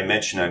work that I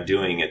mentioned I'm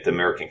doing at the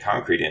American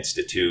Concrete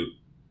Institute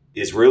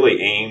is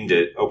really aimed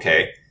at,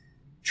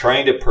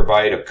 trying to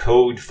provide a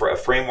code for a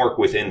framework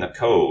within the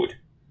code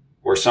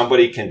where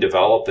somebody can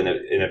develop an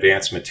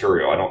advanced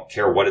material. I don't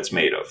care what it's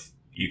made of.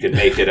 You can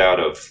make it out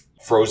of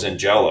frozen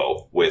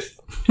Jell-O with,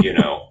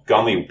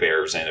 gummy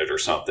bears in it or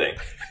something.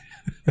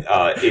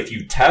 If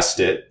you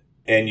test it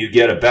and you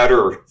get a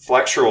better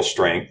flexural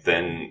strength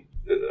than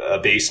a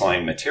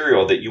baseline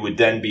material, that you would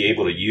then be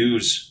able to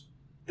use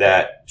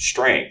that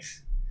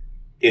strength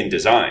in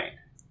design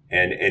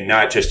and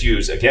not just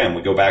use, again,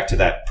 we go back to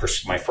that,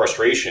 my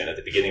frustration at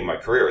the beginning of my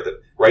career, that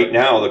right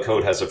now the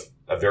code has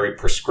a very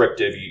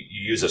prescriptive, you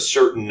use a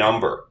certain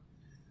number,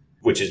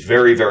 which is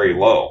very, very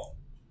low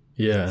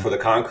for the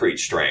concrete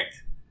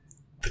strength,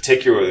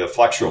 particularly the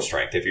flexural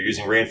strength. If you're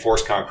using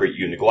reinforced concrete,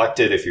 you neglect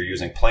it. If you're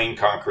using plain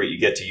concrete, you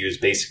get to use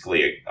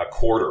basically a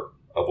quarter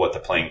of what the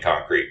plain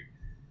concrete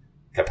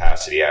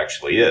capacity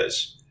actually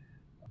is.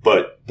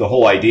 But the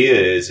whole idea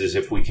is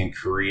if we can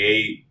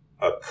create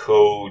a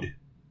code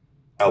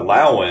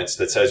allowance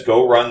that says,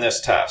 go run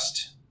this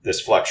test,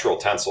 this flexural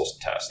tensile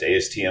test,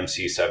 ASTM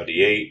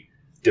C78,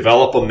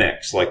 develop a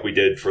mix like we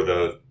did for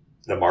the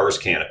Mars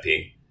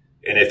canopy.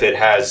 And if it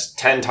has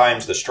 10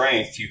 times the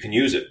strength, you can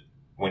use it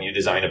when you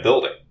design a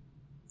building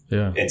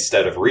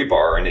instead of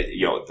rebar. And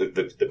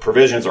the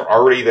provisions are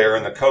already there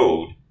in the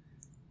code.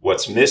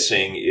 What's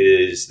missing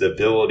is the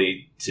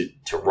ability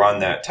to run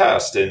that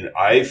test. And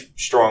I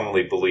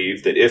strongly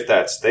believe that if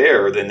that's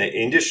there, then the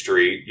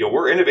industry,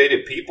 we're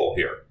innovative people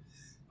here.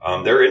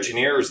 They're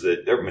engineers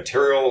they're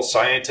material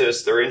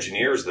scientists, they're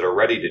engineers that are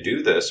ready to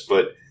do this,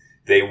 but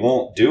they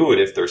won't do it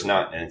if there's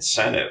not an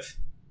incentive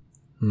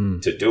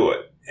to do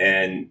it.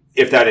 And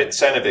if that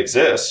incentive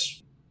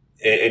exists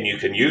and you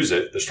can use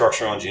it, the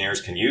structural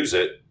engineers can use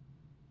it,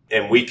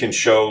 and we can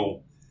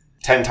show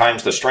 10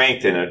 times the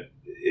strength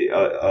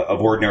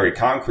of ordinary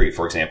concrete,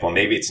 for example.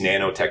 Maybe it's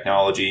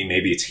nanotechnology,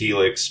 maybe it's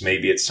helix,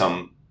 maybe it's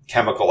some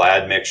chemical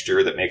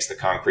admixture that makes the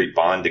concrete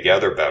bond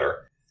together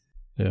better.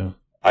 Yeah.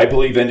 I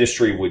believe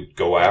industry would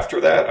go after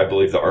that. I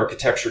believe the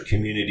architecture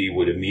community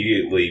would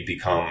immediately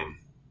become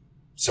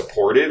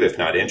supportive, if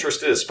not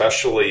interested,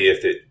 especially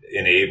if it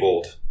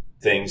enabled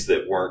things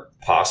that weren't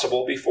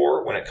possible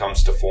before when it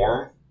comes to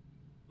form,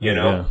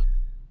 Yeah.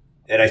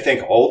 And I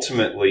think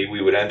ultimately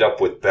we would end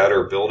up with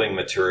better building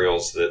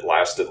materials that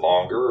lasted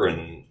longer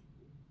and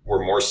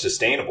were more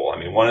sustainable. I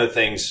mean, one of the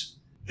things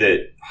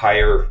that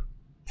higher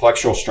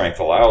flexural strength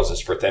allows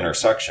is for thinner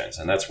sections.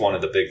 And that's one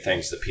of the big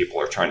things that people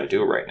are trying to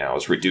do right now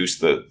is reduce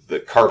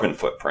the carbon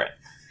footprint.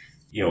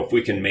 If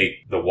we can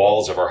make the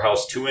walls of our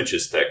house 2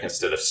 inches thick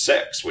instead of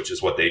 6, which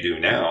is what they do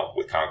now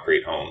with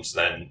concrete homes,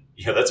 then,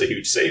 that's a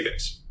huge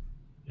savings.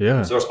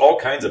 Yeah. So there's all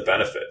kinds of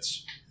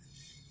benefits.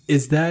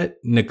 Is that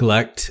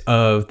neglect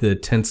of the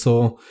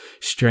tensile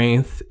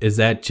strength? Is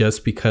that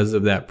just because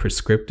of that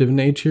prescriptive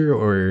nature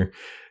or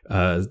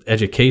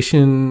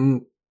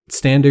education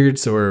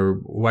standards?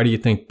 Or why do you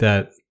think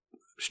that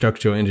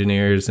structural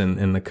engineers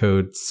and the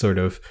code sort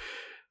of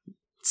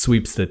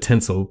sweeps the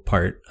tensile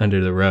part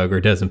under the rug or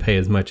doesn't pay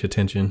as much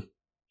attention?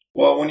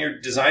 Well, when you're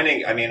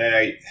designing,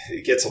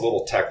 it gets a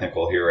little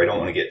technical here. I don't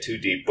want to get too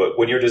deep, but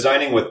when you're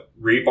designing with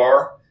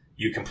rebar,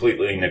 you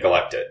completely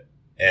neglect it.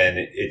 And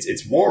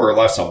it's more or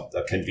less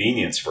a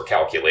convenience for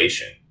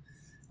calculation,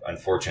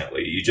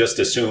 unfortunately. You just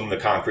assume the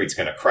concrete's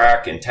going to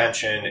crack in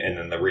tension and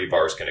then the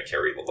rebar is going to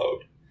carry the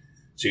load.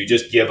 So you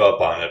just give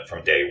up on it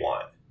from day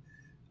one.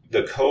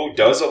 The code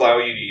does allow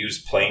you to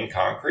use plain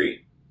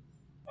concrete.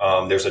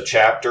 There's a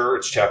chapter,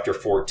 it's chapter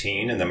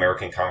 14 in the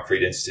American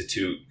Concrete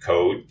Institute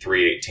Code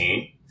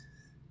 318.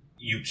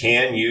 You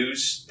can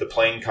use the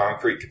plain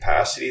concrete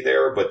capacity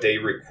there, but they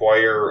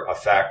require a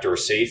factor of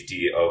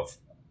safety of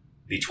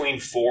between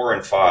 4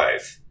 and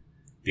 5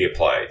 be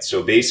applied.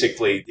 So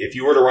basically, if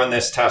you were to run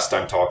this test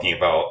I'm talking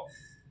about,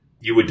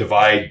 you would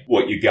divide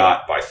what you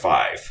got by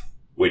 5,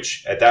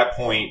 which at that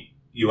point,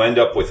 you end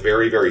up with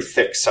very, very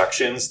thick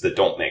sections that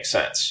don't make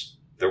sense.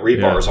 The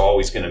rebar is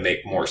always going to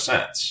make more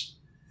sense.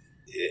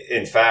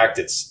 In fact,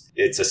 it's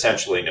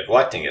essentially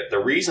neglecting it. The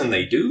reason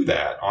they do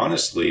that,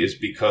 honestly, is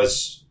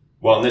because,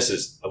 well, and this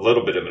is a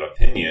little bit of an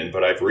opinion,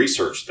 but I've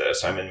researched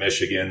this. I'm in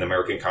Michigan. The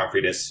American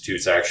Concrete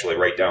Institute's actually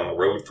right down the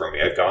road from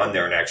me. I've gone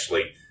there and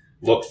actually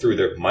looked through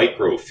their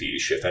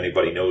microfiche, if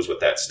anybody knows what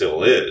that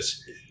still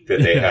is,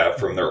 that they have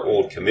from their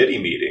old committee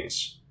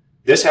meetings.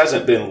 This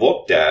hasn't been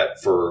looked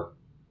at for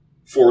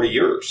 40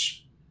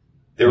 years.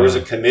 There was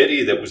a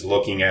committee that was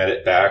looking at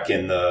it back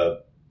in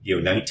the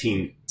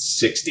 1960s,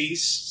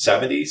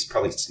 70s,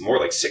 probably more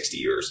like 60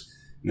 years,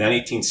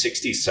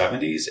 1960s,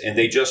 70s, and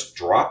they just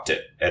dropped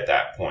it at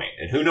that point.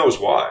 And who knows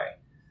why?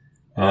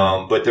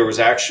 But there was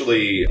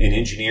actually an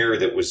engineer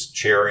that was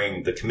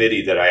chairing the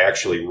committee that I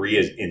actually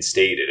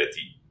reinstated at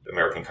the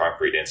American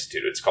Concrete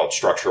Institute. It's called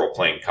Structural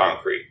Plain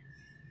Concrete.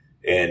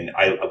 And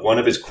one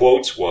of his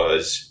quotes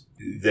was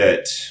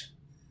that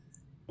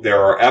there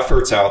are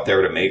efforts out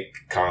there to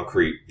make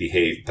concrete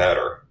behave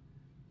better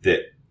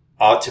that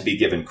ought to be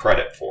given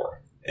credit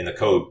for. And the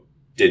code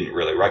didn't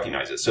really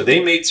recognize it. So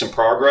they made some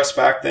progress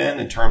back then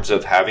in terms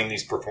of having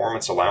these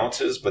performance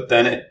allowances, but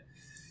then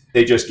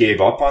they just gave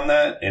up on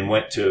that and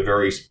went to a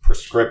very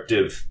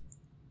prescriptive,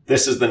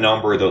 this is the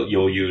number that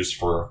you'll use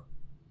for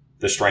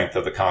the strength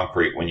of the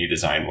concrete when you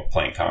design with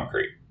plain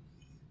concrete.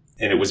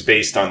 And it was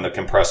based on the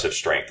compressive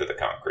strength of the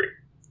concrete,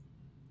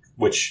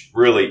 which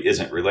really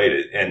isn't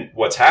related. And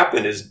what's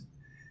happened is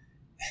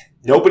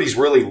nobody's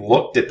really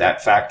looked at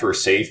that factor of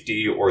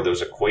safety or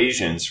those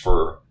equations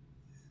for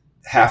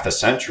half a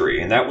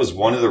century. And that was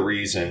one of the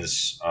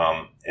reasons,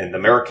 and the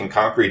American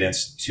Concrete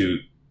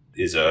Institute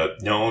is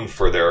known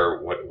for their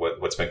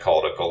what's been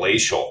called a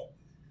glacial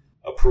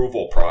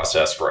approval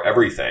process for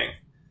everything.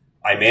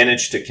 I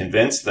managed to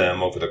convince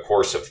them over the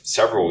course of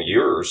several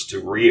years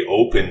to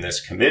reopen this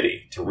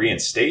committee, to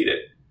reinstate it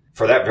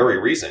for that very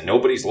reason.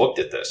 Nobody's looked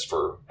at this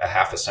for a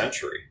half a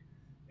century.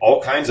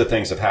 All kinds of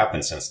things have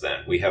happened since then.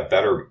 We have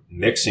better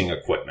mixing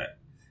equipment,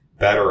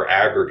 better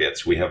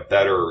aggregates. We have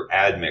better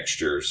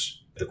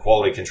admixtures the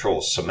quality control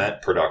of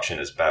cement production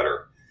is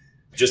better.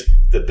 Just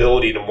the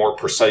ability to more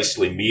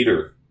precisely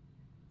meter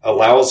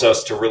allows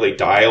us to really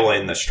dial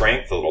in the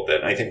strength a little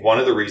bit. And I think one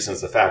of the reasons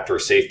the factor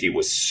of safety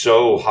was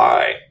so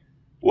high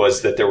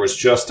was that there was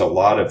just a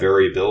lot of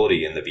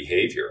variability in the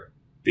behavior.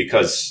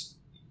 Because,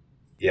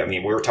 yeah, I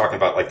mean, we were talking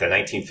about like the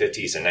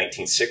 1950s and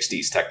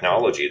 1960s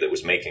technology that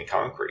was making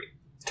concrete.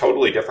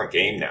 Totally different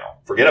game now.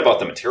 Forget about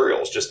the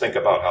materials. Just think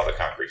about how the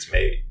concrete's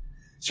made.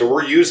 So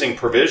we're using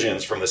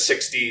provisions from the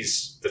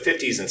 60s, the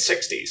 50s and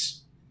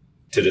 60s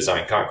to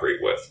design concrete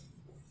with.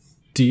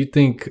 Do you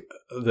think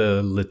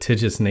the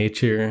litigious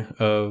nature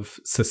of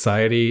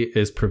society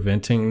is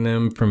preventing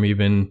them from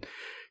even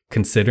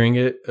considering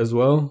it as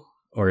well?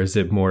 Or is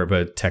it more of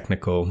a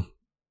technical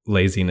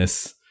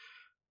laziness?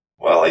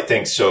 Well, I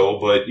think so.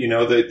 But, you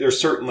know,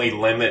 there's certainly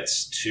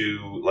limits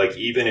to, like,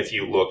 even if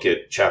you look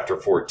at Chapter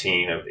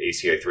 14 of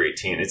ACI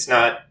 318, it's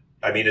not,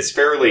 I mean, it's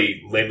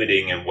fairly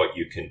limiting in what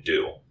you can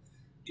do.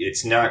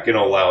 It's not going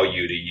to allow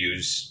you to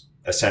use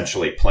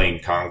essentially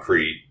plain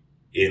concrete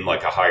in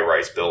like a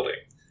high-rise building.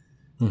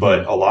 Mm-hmm.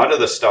 But a lot of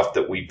the stuff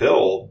that we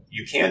build,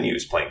 you can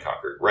use plain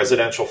concrete.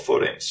 Residential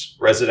footings,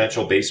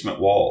 residential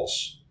basement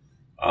walls,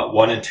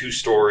 1- and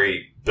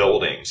 2-story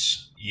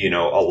buildings, you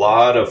know, a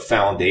lot of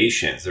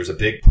foundations. There's a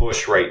big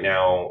push right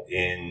now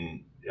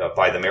in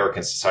by the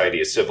American Society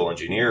of Civil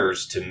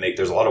Engineers to make,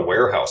 there's a lot of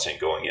warehousing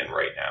going in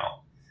right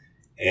now.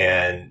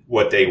 And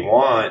what they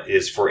want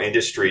is for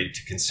industry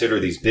to consider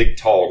these big,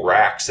 tall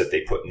racks that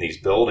they put in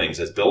these buildings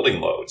as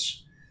building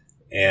loads.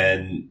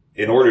 And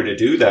in order to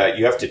do that,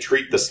 you have to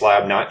treat the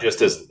slab not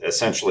just as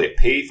essentially a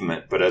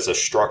pavement, but as a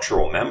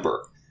structural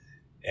member.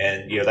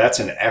 And, you know, that's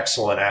an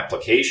excellent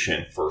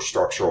application for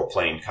structural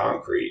plain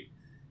concrete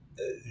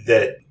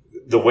that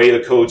the way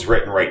the code's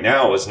written right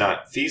now is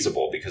not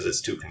feasible because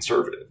it's too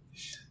conservative.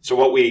 So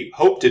what we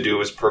hope to do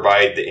is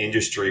provide the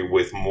industry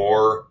with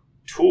more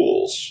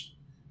tools,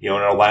 you know,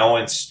 an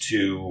allowance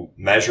to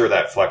measure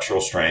that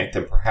flexural strength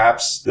and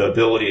perhaps the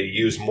ability to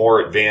use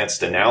more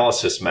advanced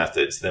analysis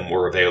methods than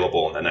were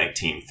available in the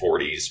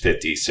 1940s,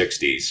 50s,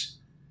 60s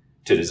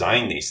to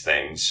design these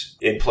things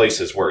in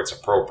places where it's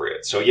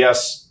appropriate. So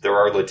yes, there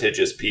are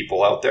litigious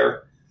people out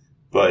there,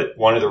 but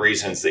one of the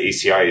reasons the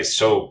ACI is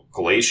so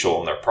glacial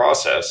in their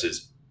process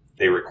is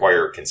they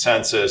require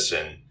consensus,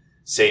 and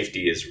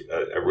safety is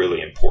a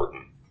really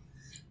important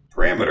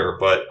parameter.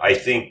 But I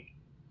think,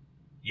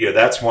 you know,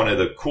 that's one of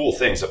the cool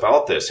things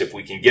about this. If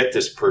we can get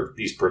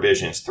these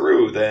provisions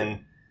through,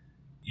 then,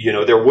 you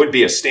know, there would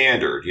be a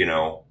standard, you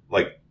know,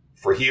 like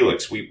for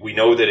Helix, we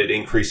know that it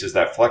increases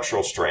that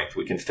flexural strength.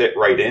 We can fit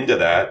right into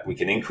that. We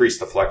can increase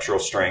the flexural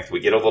strength. We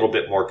get a little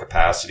bit more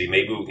capacity.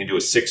 Maybe we can do a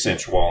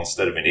 6-inch wall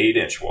instead of an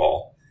 8-inch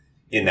wall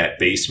in that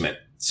basement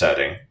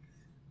setting.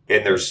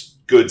 And there's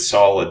good,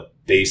 solid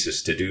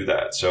basis to do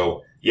that.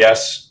 So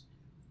yes,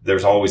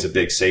 there's always a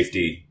big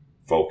safety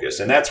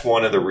focus. And that's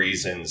one of the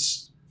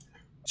reasons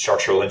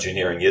structural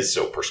engineering is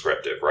so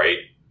prescriptive, right?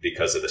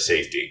 Because of the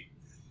safety.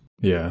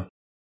 Yeah.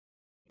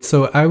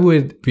 So I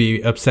would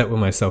be upset with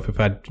myself if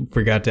I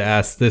forgot to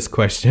ask this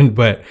question,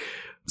 but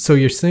so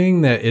you're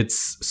saying that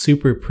it's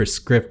super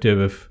prescriptive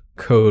of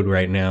code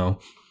right now.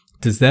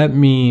 Does that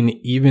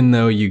mean even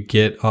though you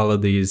get all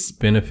of these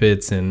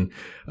benefits and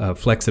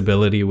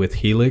flexibility with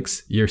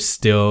Helix,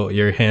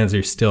 your hands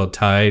are still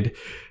tied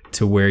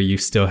to where you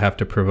still have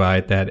to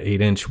provide that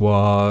 8-inch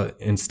wall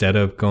instead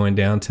of going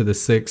down to the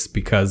 6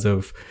 because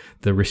of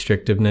the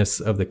restrictiveness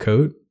of the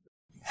code?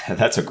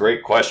 That's a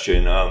great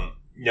question.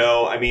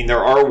 No, I mean,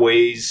 there are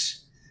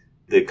ways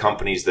that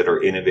companies that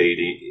are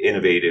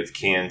innovative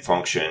can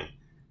function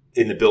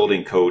in the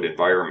building code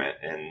environment.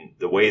 And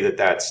the way that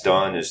that's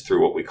done is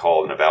through what we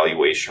call an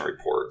evaluation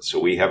report. So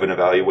we have an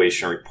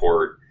evaluation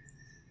report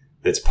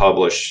that's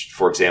published,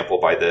 for example,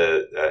 by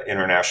the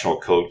International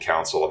Code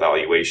Council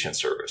Evaluation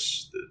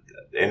Service.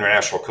 The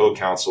International Code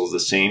Council is the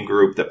same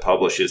group that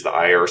publishes the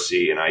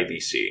IRC and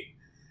IBC.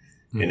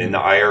 Mm-hmm. And in the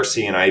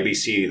IRC and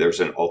IBC,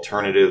 there's an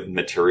alternative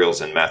materials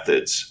and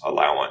methods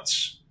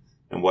allowance.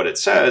 And what it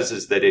says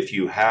is that if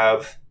you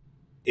have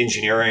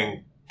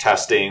engineering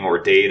testing or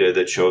data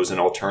that shows an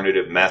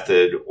alternative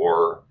method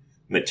or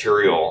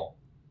material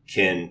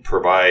can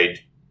provide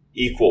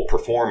equal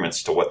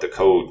performance to what the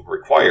code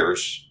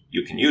requires,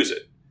 you can use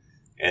it.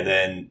 And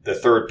then the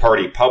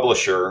third-party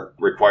publisher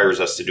requires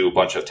us to do a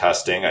bunch of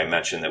testing. I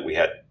mentioned that we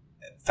had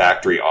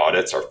factory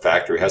audits. Our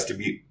factory has to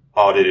be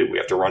audited. We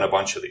have to run a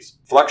bunch of these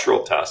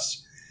flexural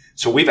tests.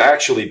 So we've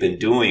actually been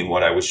doing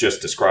what I was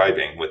just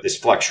describing with this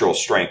flexural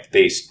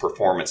strength-based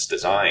performance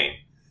design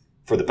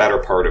for the better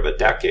part of a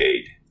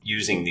decade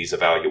using these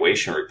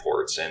evaluation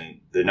reports.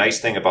 And the nice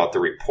thing about the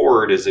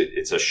report is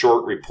it's a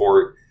short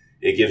report.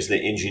 It gives the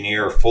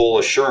engineer full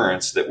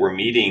assurance that we're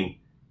meeting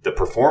the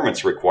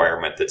performance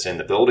requirement that's in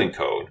the building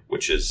code,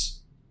 which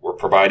is we're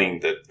providing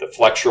the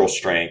flexural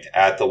strength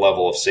at the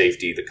level of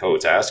safety the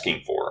code's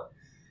asking for.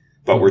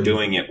 But we're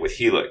doing it with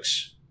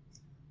Helix.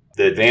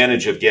 The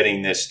advantage of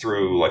getting this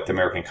through, like the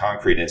American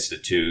Concrete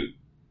Institute,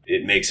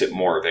 it makes it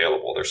more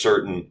available. There's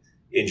certain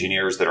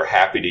engineers that are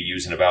happy to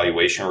use an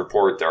evaluation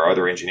report. There are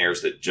other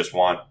engineers that just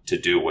want to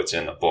do what's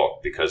in the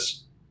book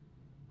because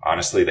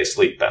honestly, they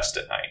sleep best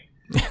at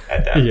night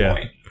at that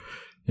point.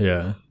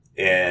 Yeah.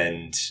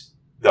 And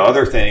the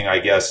other thing, I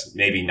guess,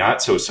 maybe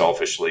not so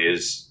selfishly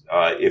is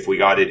if we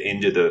got it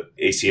into the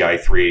ACI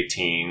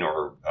 318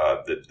 or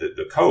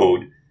the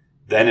code,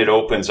 then it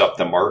opens up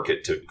the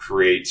market to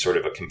create sort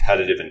of a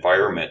competitive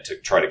environment to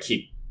try to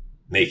keep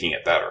making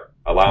it better,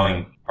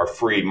 allowing our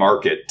free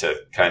market to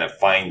kind of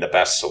find the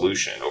best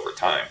solution over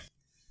time.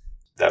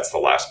 That's the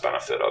last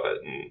benefit of it.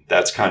 And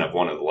that's kind of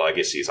one of the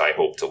legacies I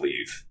hope to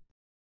leave.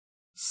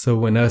 So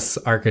when us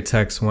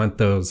architects want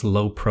those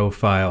low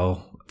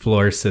profile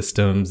floor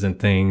systems and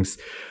things,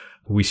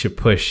 we should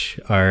push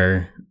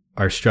our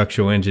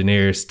structural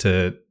engineers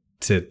to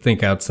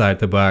think outside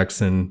the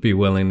box and be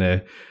willing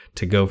to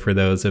go for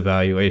those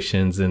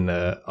evaluations and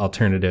the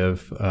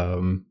alternative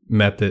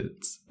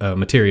methods,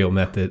 material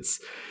methods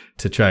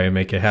to try and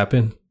make it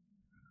happen.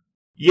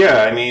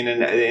 Yeah, I mean,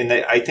 and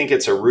I think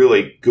it's a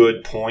really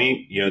good point.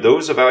 You know,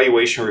 those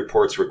evaluation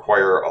reports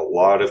require a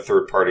lot of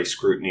third-party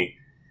scrutiny.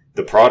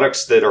 The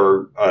products that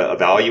are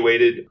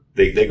evaluated,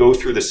 they go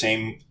through the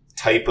same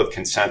type of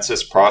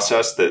consensus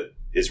process that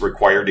is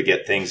required to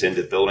get things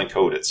into the building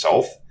code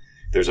itself.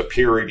 There's a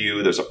peer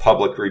review, there's a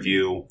public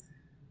review.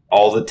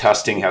 All the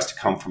testing has to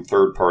come from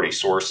third-party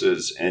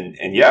sources.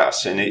 And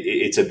yes, and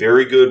it's a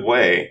very good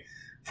way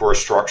for a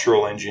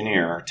structural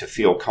engineer to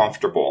feel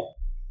comfortable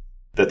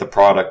that the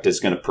product is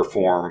going to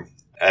perform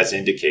as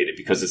indicated,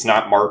 because it's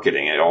not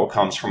marketing. It all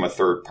comes from a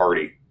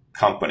third-party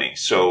company.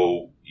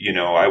 So, you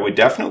know, I would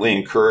definitely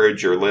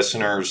encourage your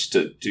listeners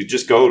to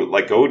just go to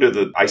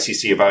the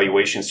ICC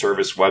Evaluation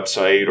Service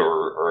website,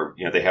 or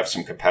you know, they have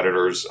some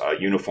competitors.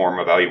 Uniform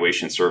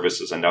Evaluation Service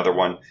is another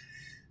one.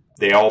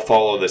 They all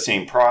follow the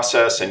same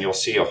process, and you'll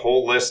see a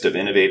whole list of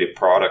innovative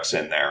products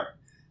in there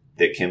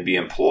that can be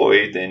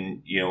employed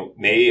and, you know,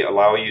 may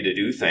allow you to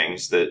do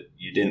things that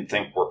you didn't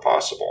think were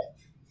possible.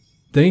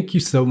 Thank you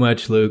so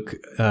much, Luke.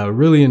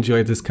 Really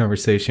enjoyed this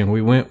conversation.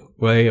 We went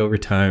way over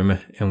time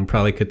and we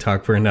probably could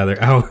talk for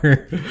another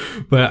hour,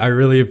 but I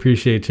really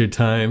appreciate your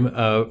time.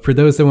 For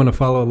those that want to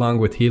follow along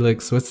with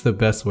Helix, what's the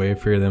best way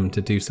for them to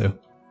do so?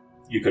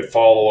 You could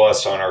follow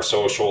us on our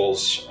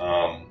socials.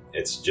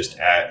 It's just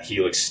at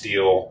Helix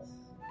Steel,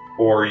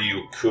 or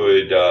you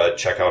could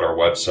check out our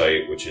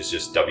website, which is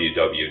just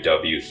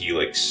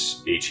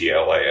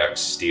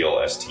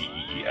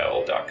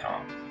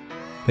www.helixsteel.com.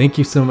 Thank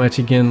you so much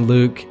again,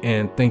 Luke,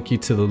 and thank you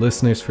to the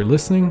listeners for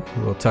listening.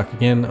 We'll talk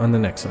again on the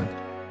next one.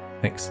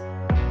 Thanks.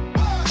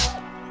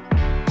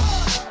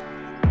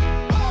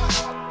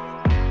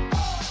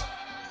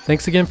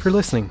 Thanks again for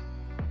listening.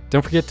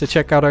 Don't forget to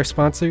check out our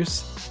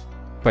sponsors.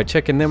 By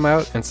checking them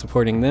out and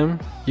supporting them,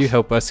 you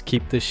help us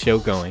keep this show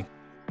going.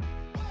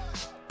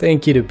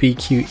 Thank you to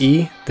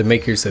BQE, the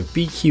makers of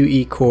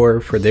BQE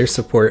Core, for their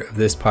support of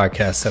this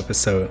podcast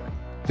episode.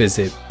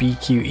 Visit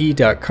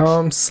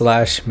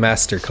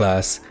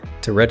bqe.com/masterclass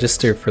to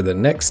register for the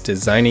next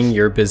Designing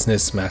Your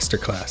Business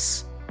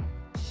Masterclass.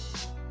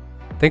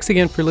 Thanks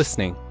again for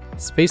listening.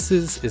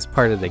 Spaces is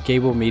part of the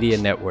Gable Media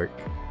Network.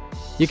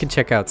 You can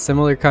check out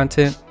similar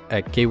content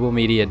at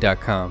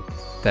gablemedia.com.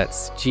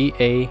 That's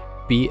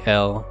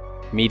GABL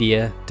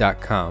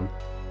media.com.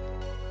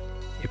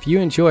 If you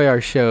enjoy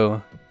our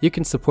show, you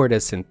can support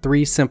us in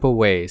 3 simple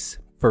ways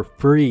for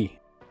free.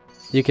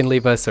 You can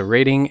leave us a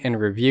rating and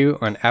review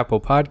on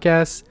Apple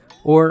Podcasts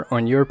or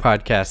on your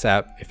podcast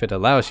app if it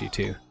allows you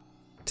to.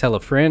 Tell a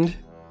friend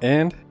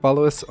and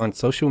follow us on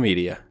social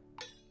media.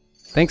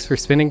 Thanks for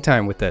spending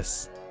time with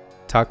us.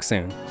 Talk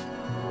soon.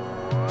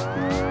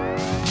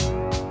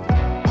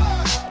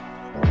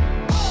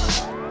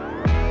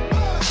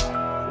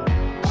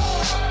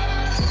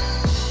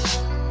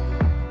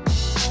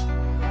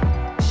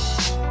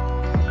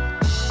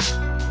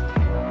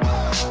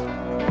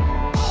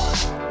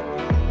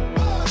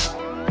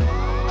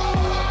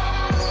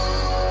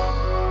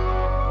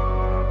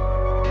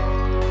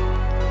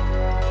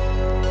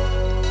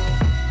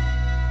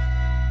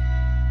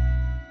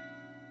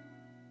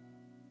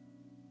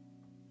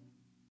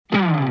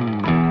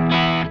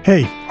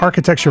 Hey,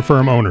 architecture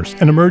firm owners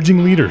and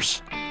emerging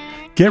leaders.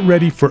 Get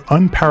ready for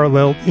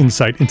unparalleled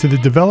insight into the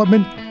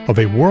development of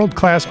a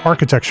world-class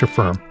architecture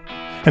firm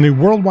and a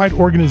worldwide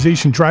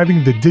organization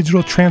driving the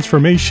digital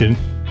transformation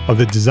of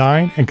the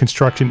design and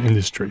construction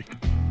industry.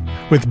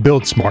 With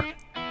Build Smart,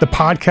 the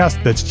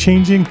podcast that's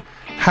changing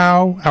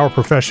how our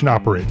profession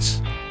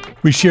operates.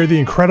 We share the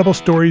incredible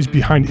stories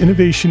behind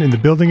innovation in the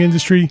building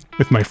industry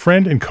with my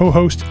friend and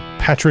co-host,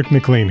 Patrick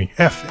McLeamy,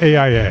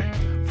 FAIA,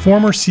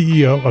 former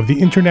CEO of the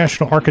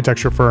international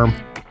architecture firm,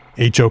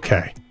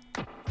 HOK.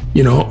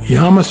 You know,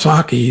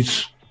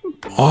 Yamasaki's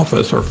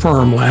office or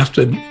firm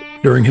lasted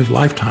during his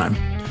lifetime.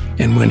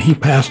 And when he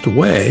passed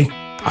away,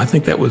 I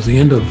think that was the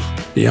end of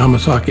the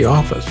Yamasaki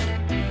office.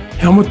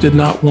 Helmut did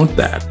not want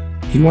that.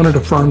 He wanted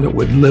a firm that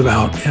would live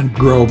out and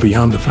grow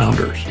beyond the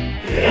founders.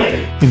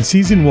 In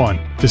Season 1,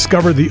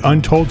 discover the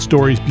untold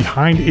stories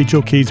behind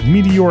HOK's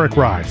meteoric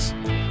rise.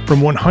 from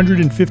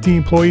 150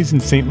 employees in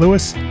St.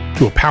 Louis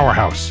to a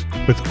powerhouse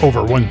with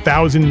over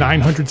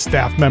 1,900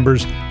 staff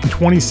members and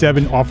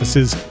 27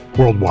 offices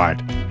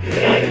worldwide.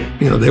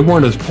 They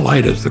weren't as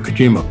polite as the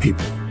Kojima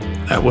people.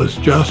 That was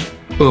just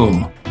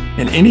boom.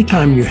 And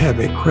anytime you have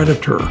a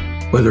creditor,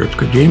 whether it's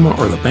Kojima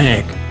or the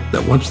bank,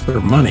 that wants their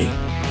money,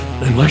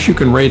 unless you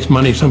can raise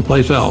money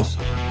someplace else,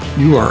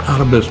 you are out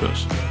of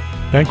business.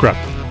 Bankrupt.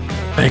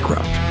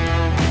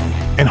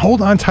 And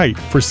hold on tight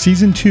for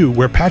season 2,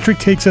 where Patrick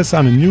takes us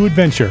on a new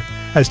adventure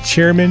as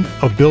chairman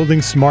of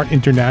Building Smart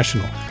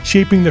International,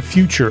 shaping the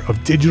future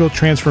of digital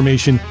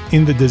transformation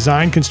in the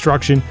design,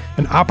 construction,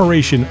 and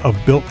operation of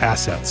built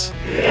assets.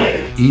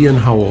 Ian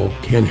Howell,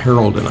 Ken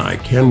Harold, and I,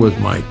 Ken was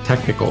my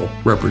technical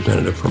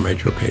representative from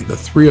HOK. The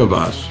three of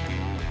us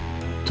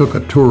took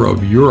a tour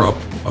of Europe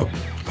of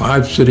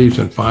 5 cities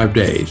in 5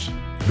 days.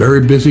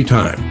 Very busy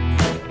time.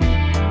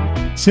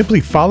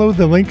 Simply follow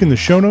the link in the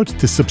show notes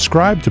to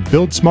subscribe to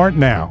Build Smart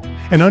now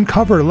and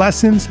uncover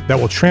lessons that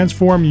will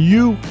transform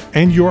you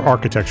and your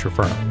architecture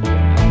firm.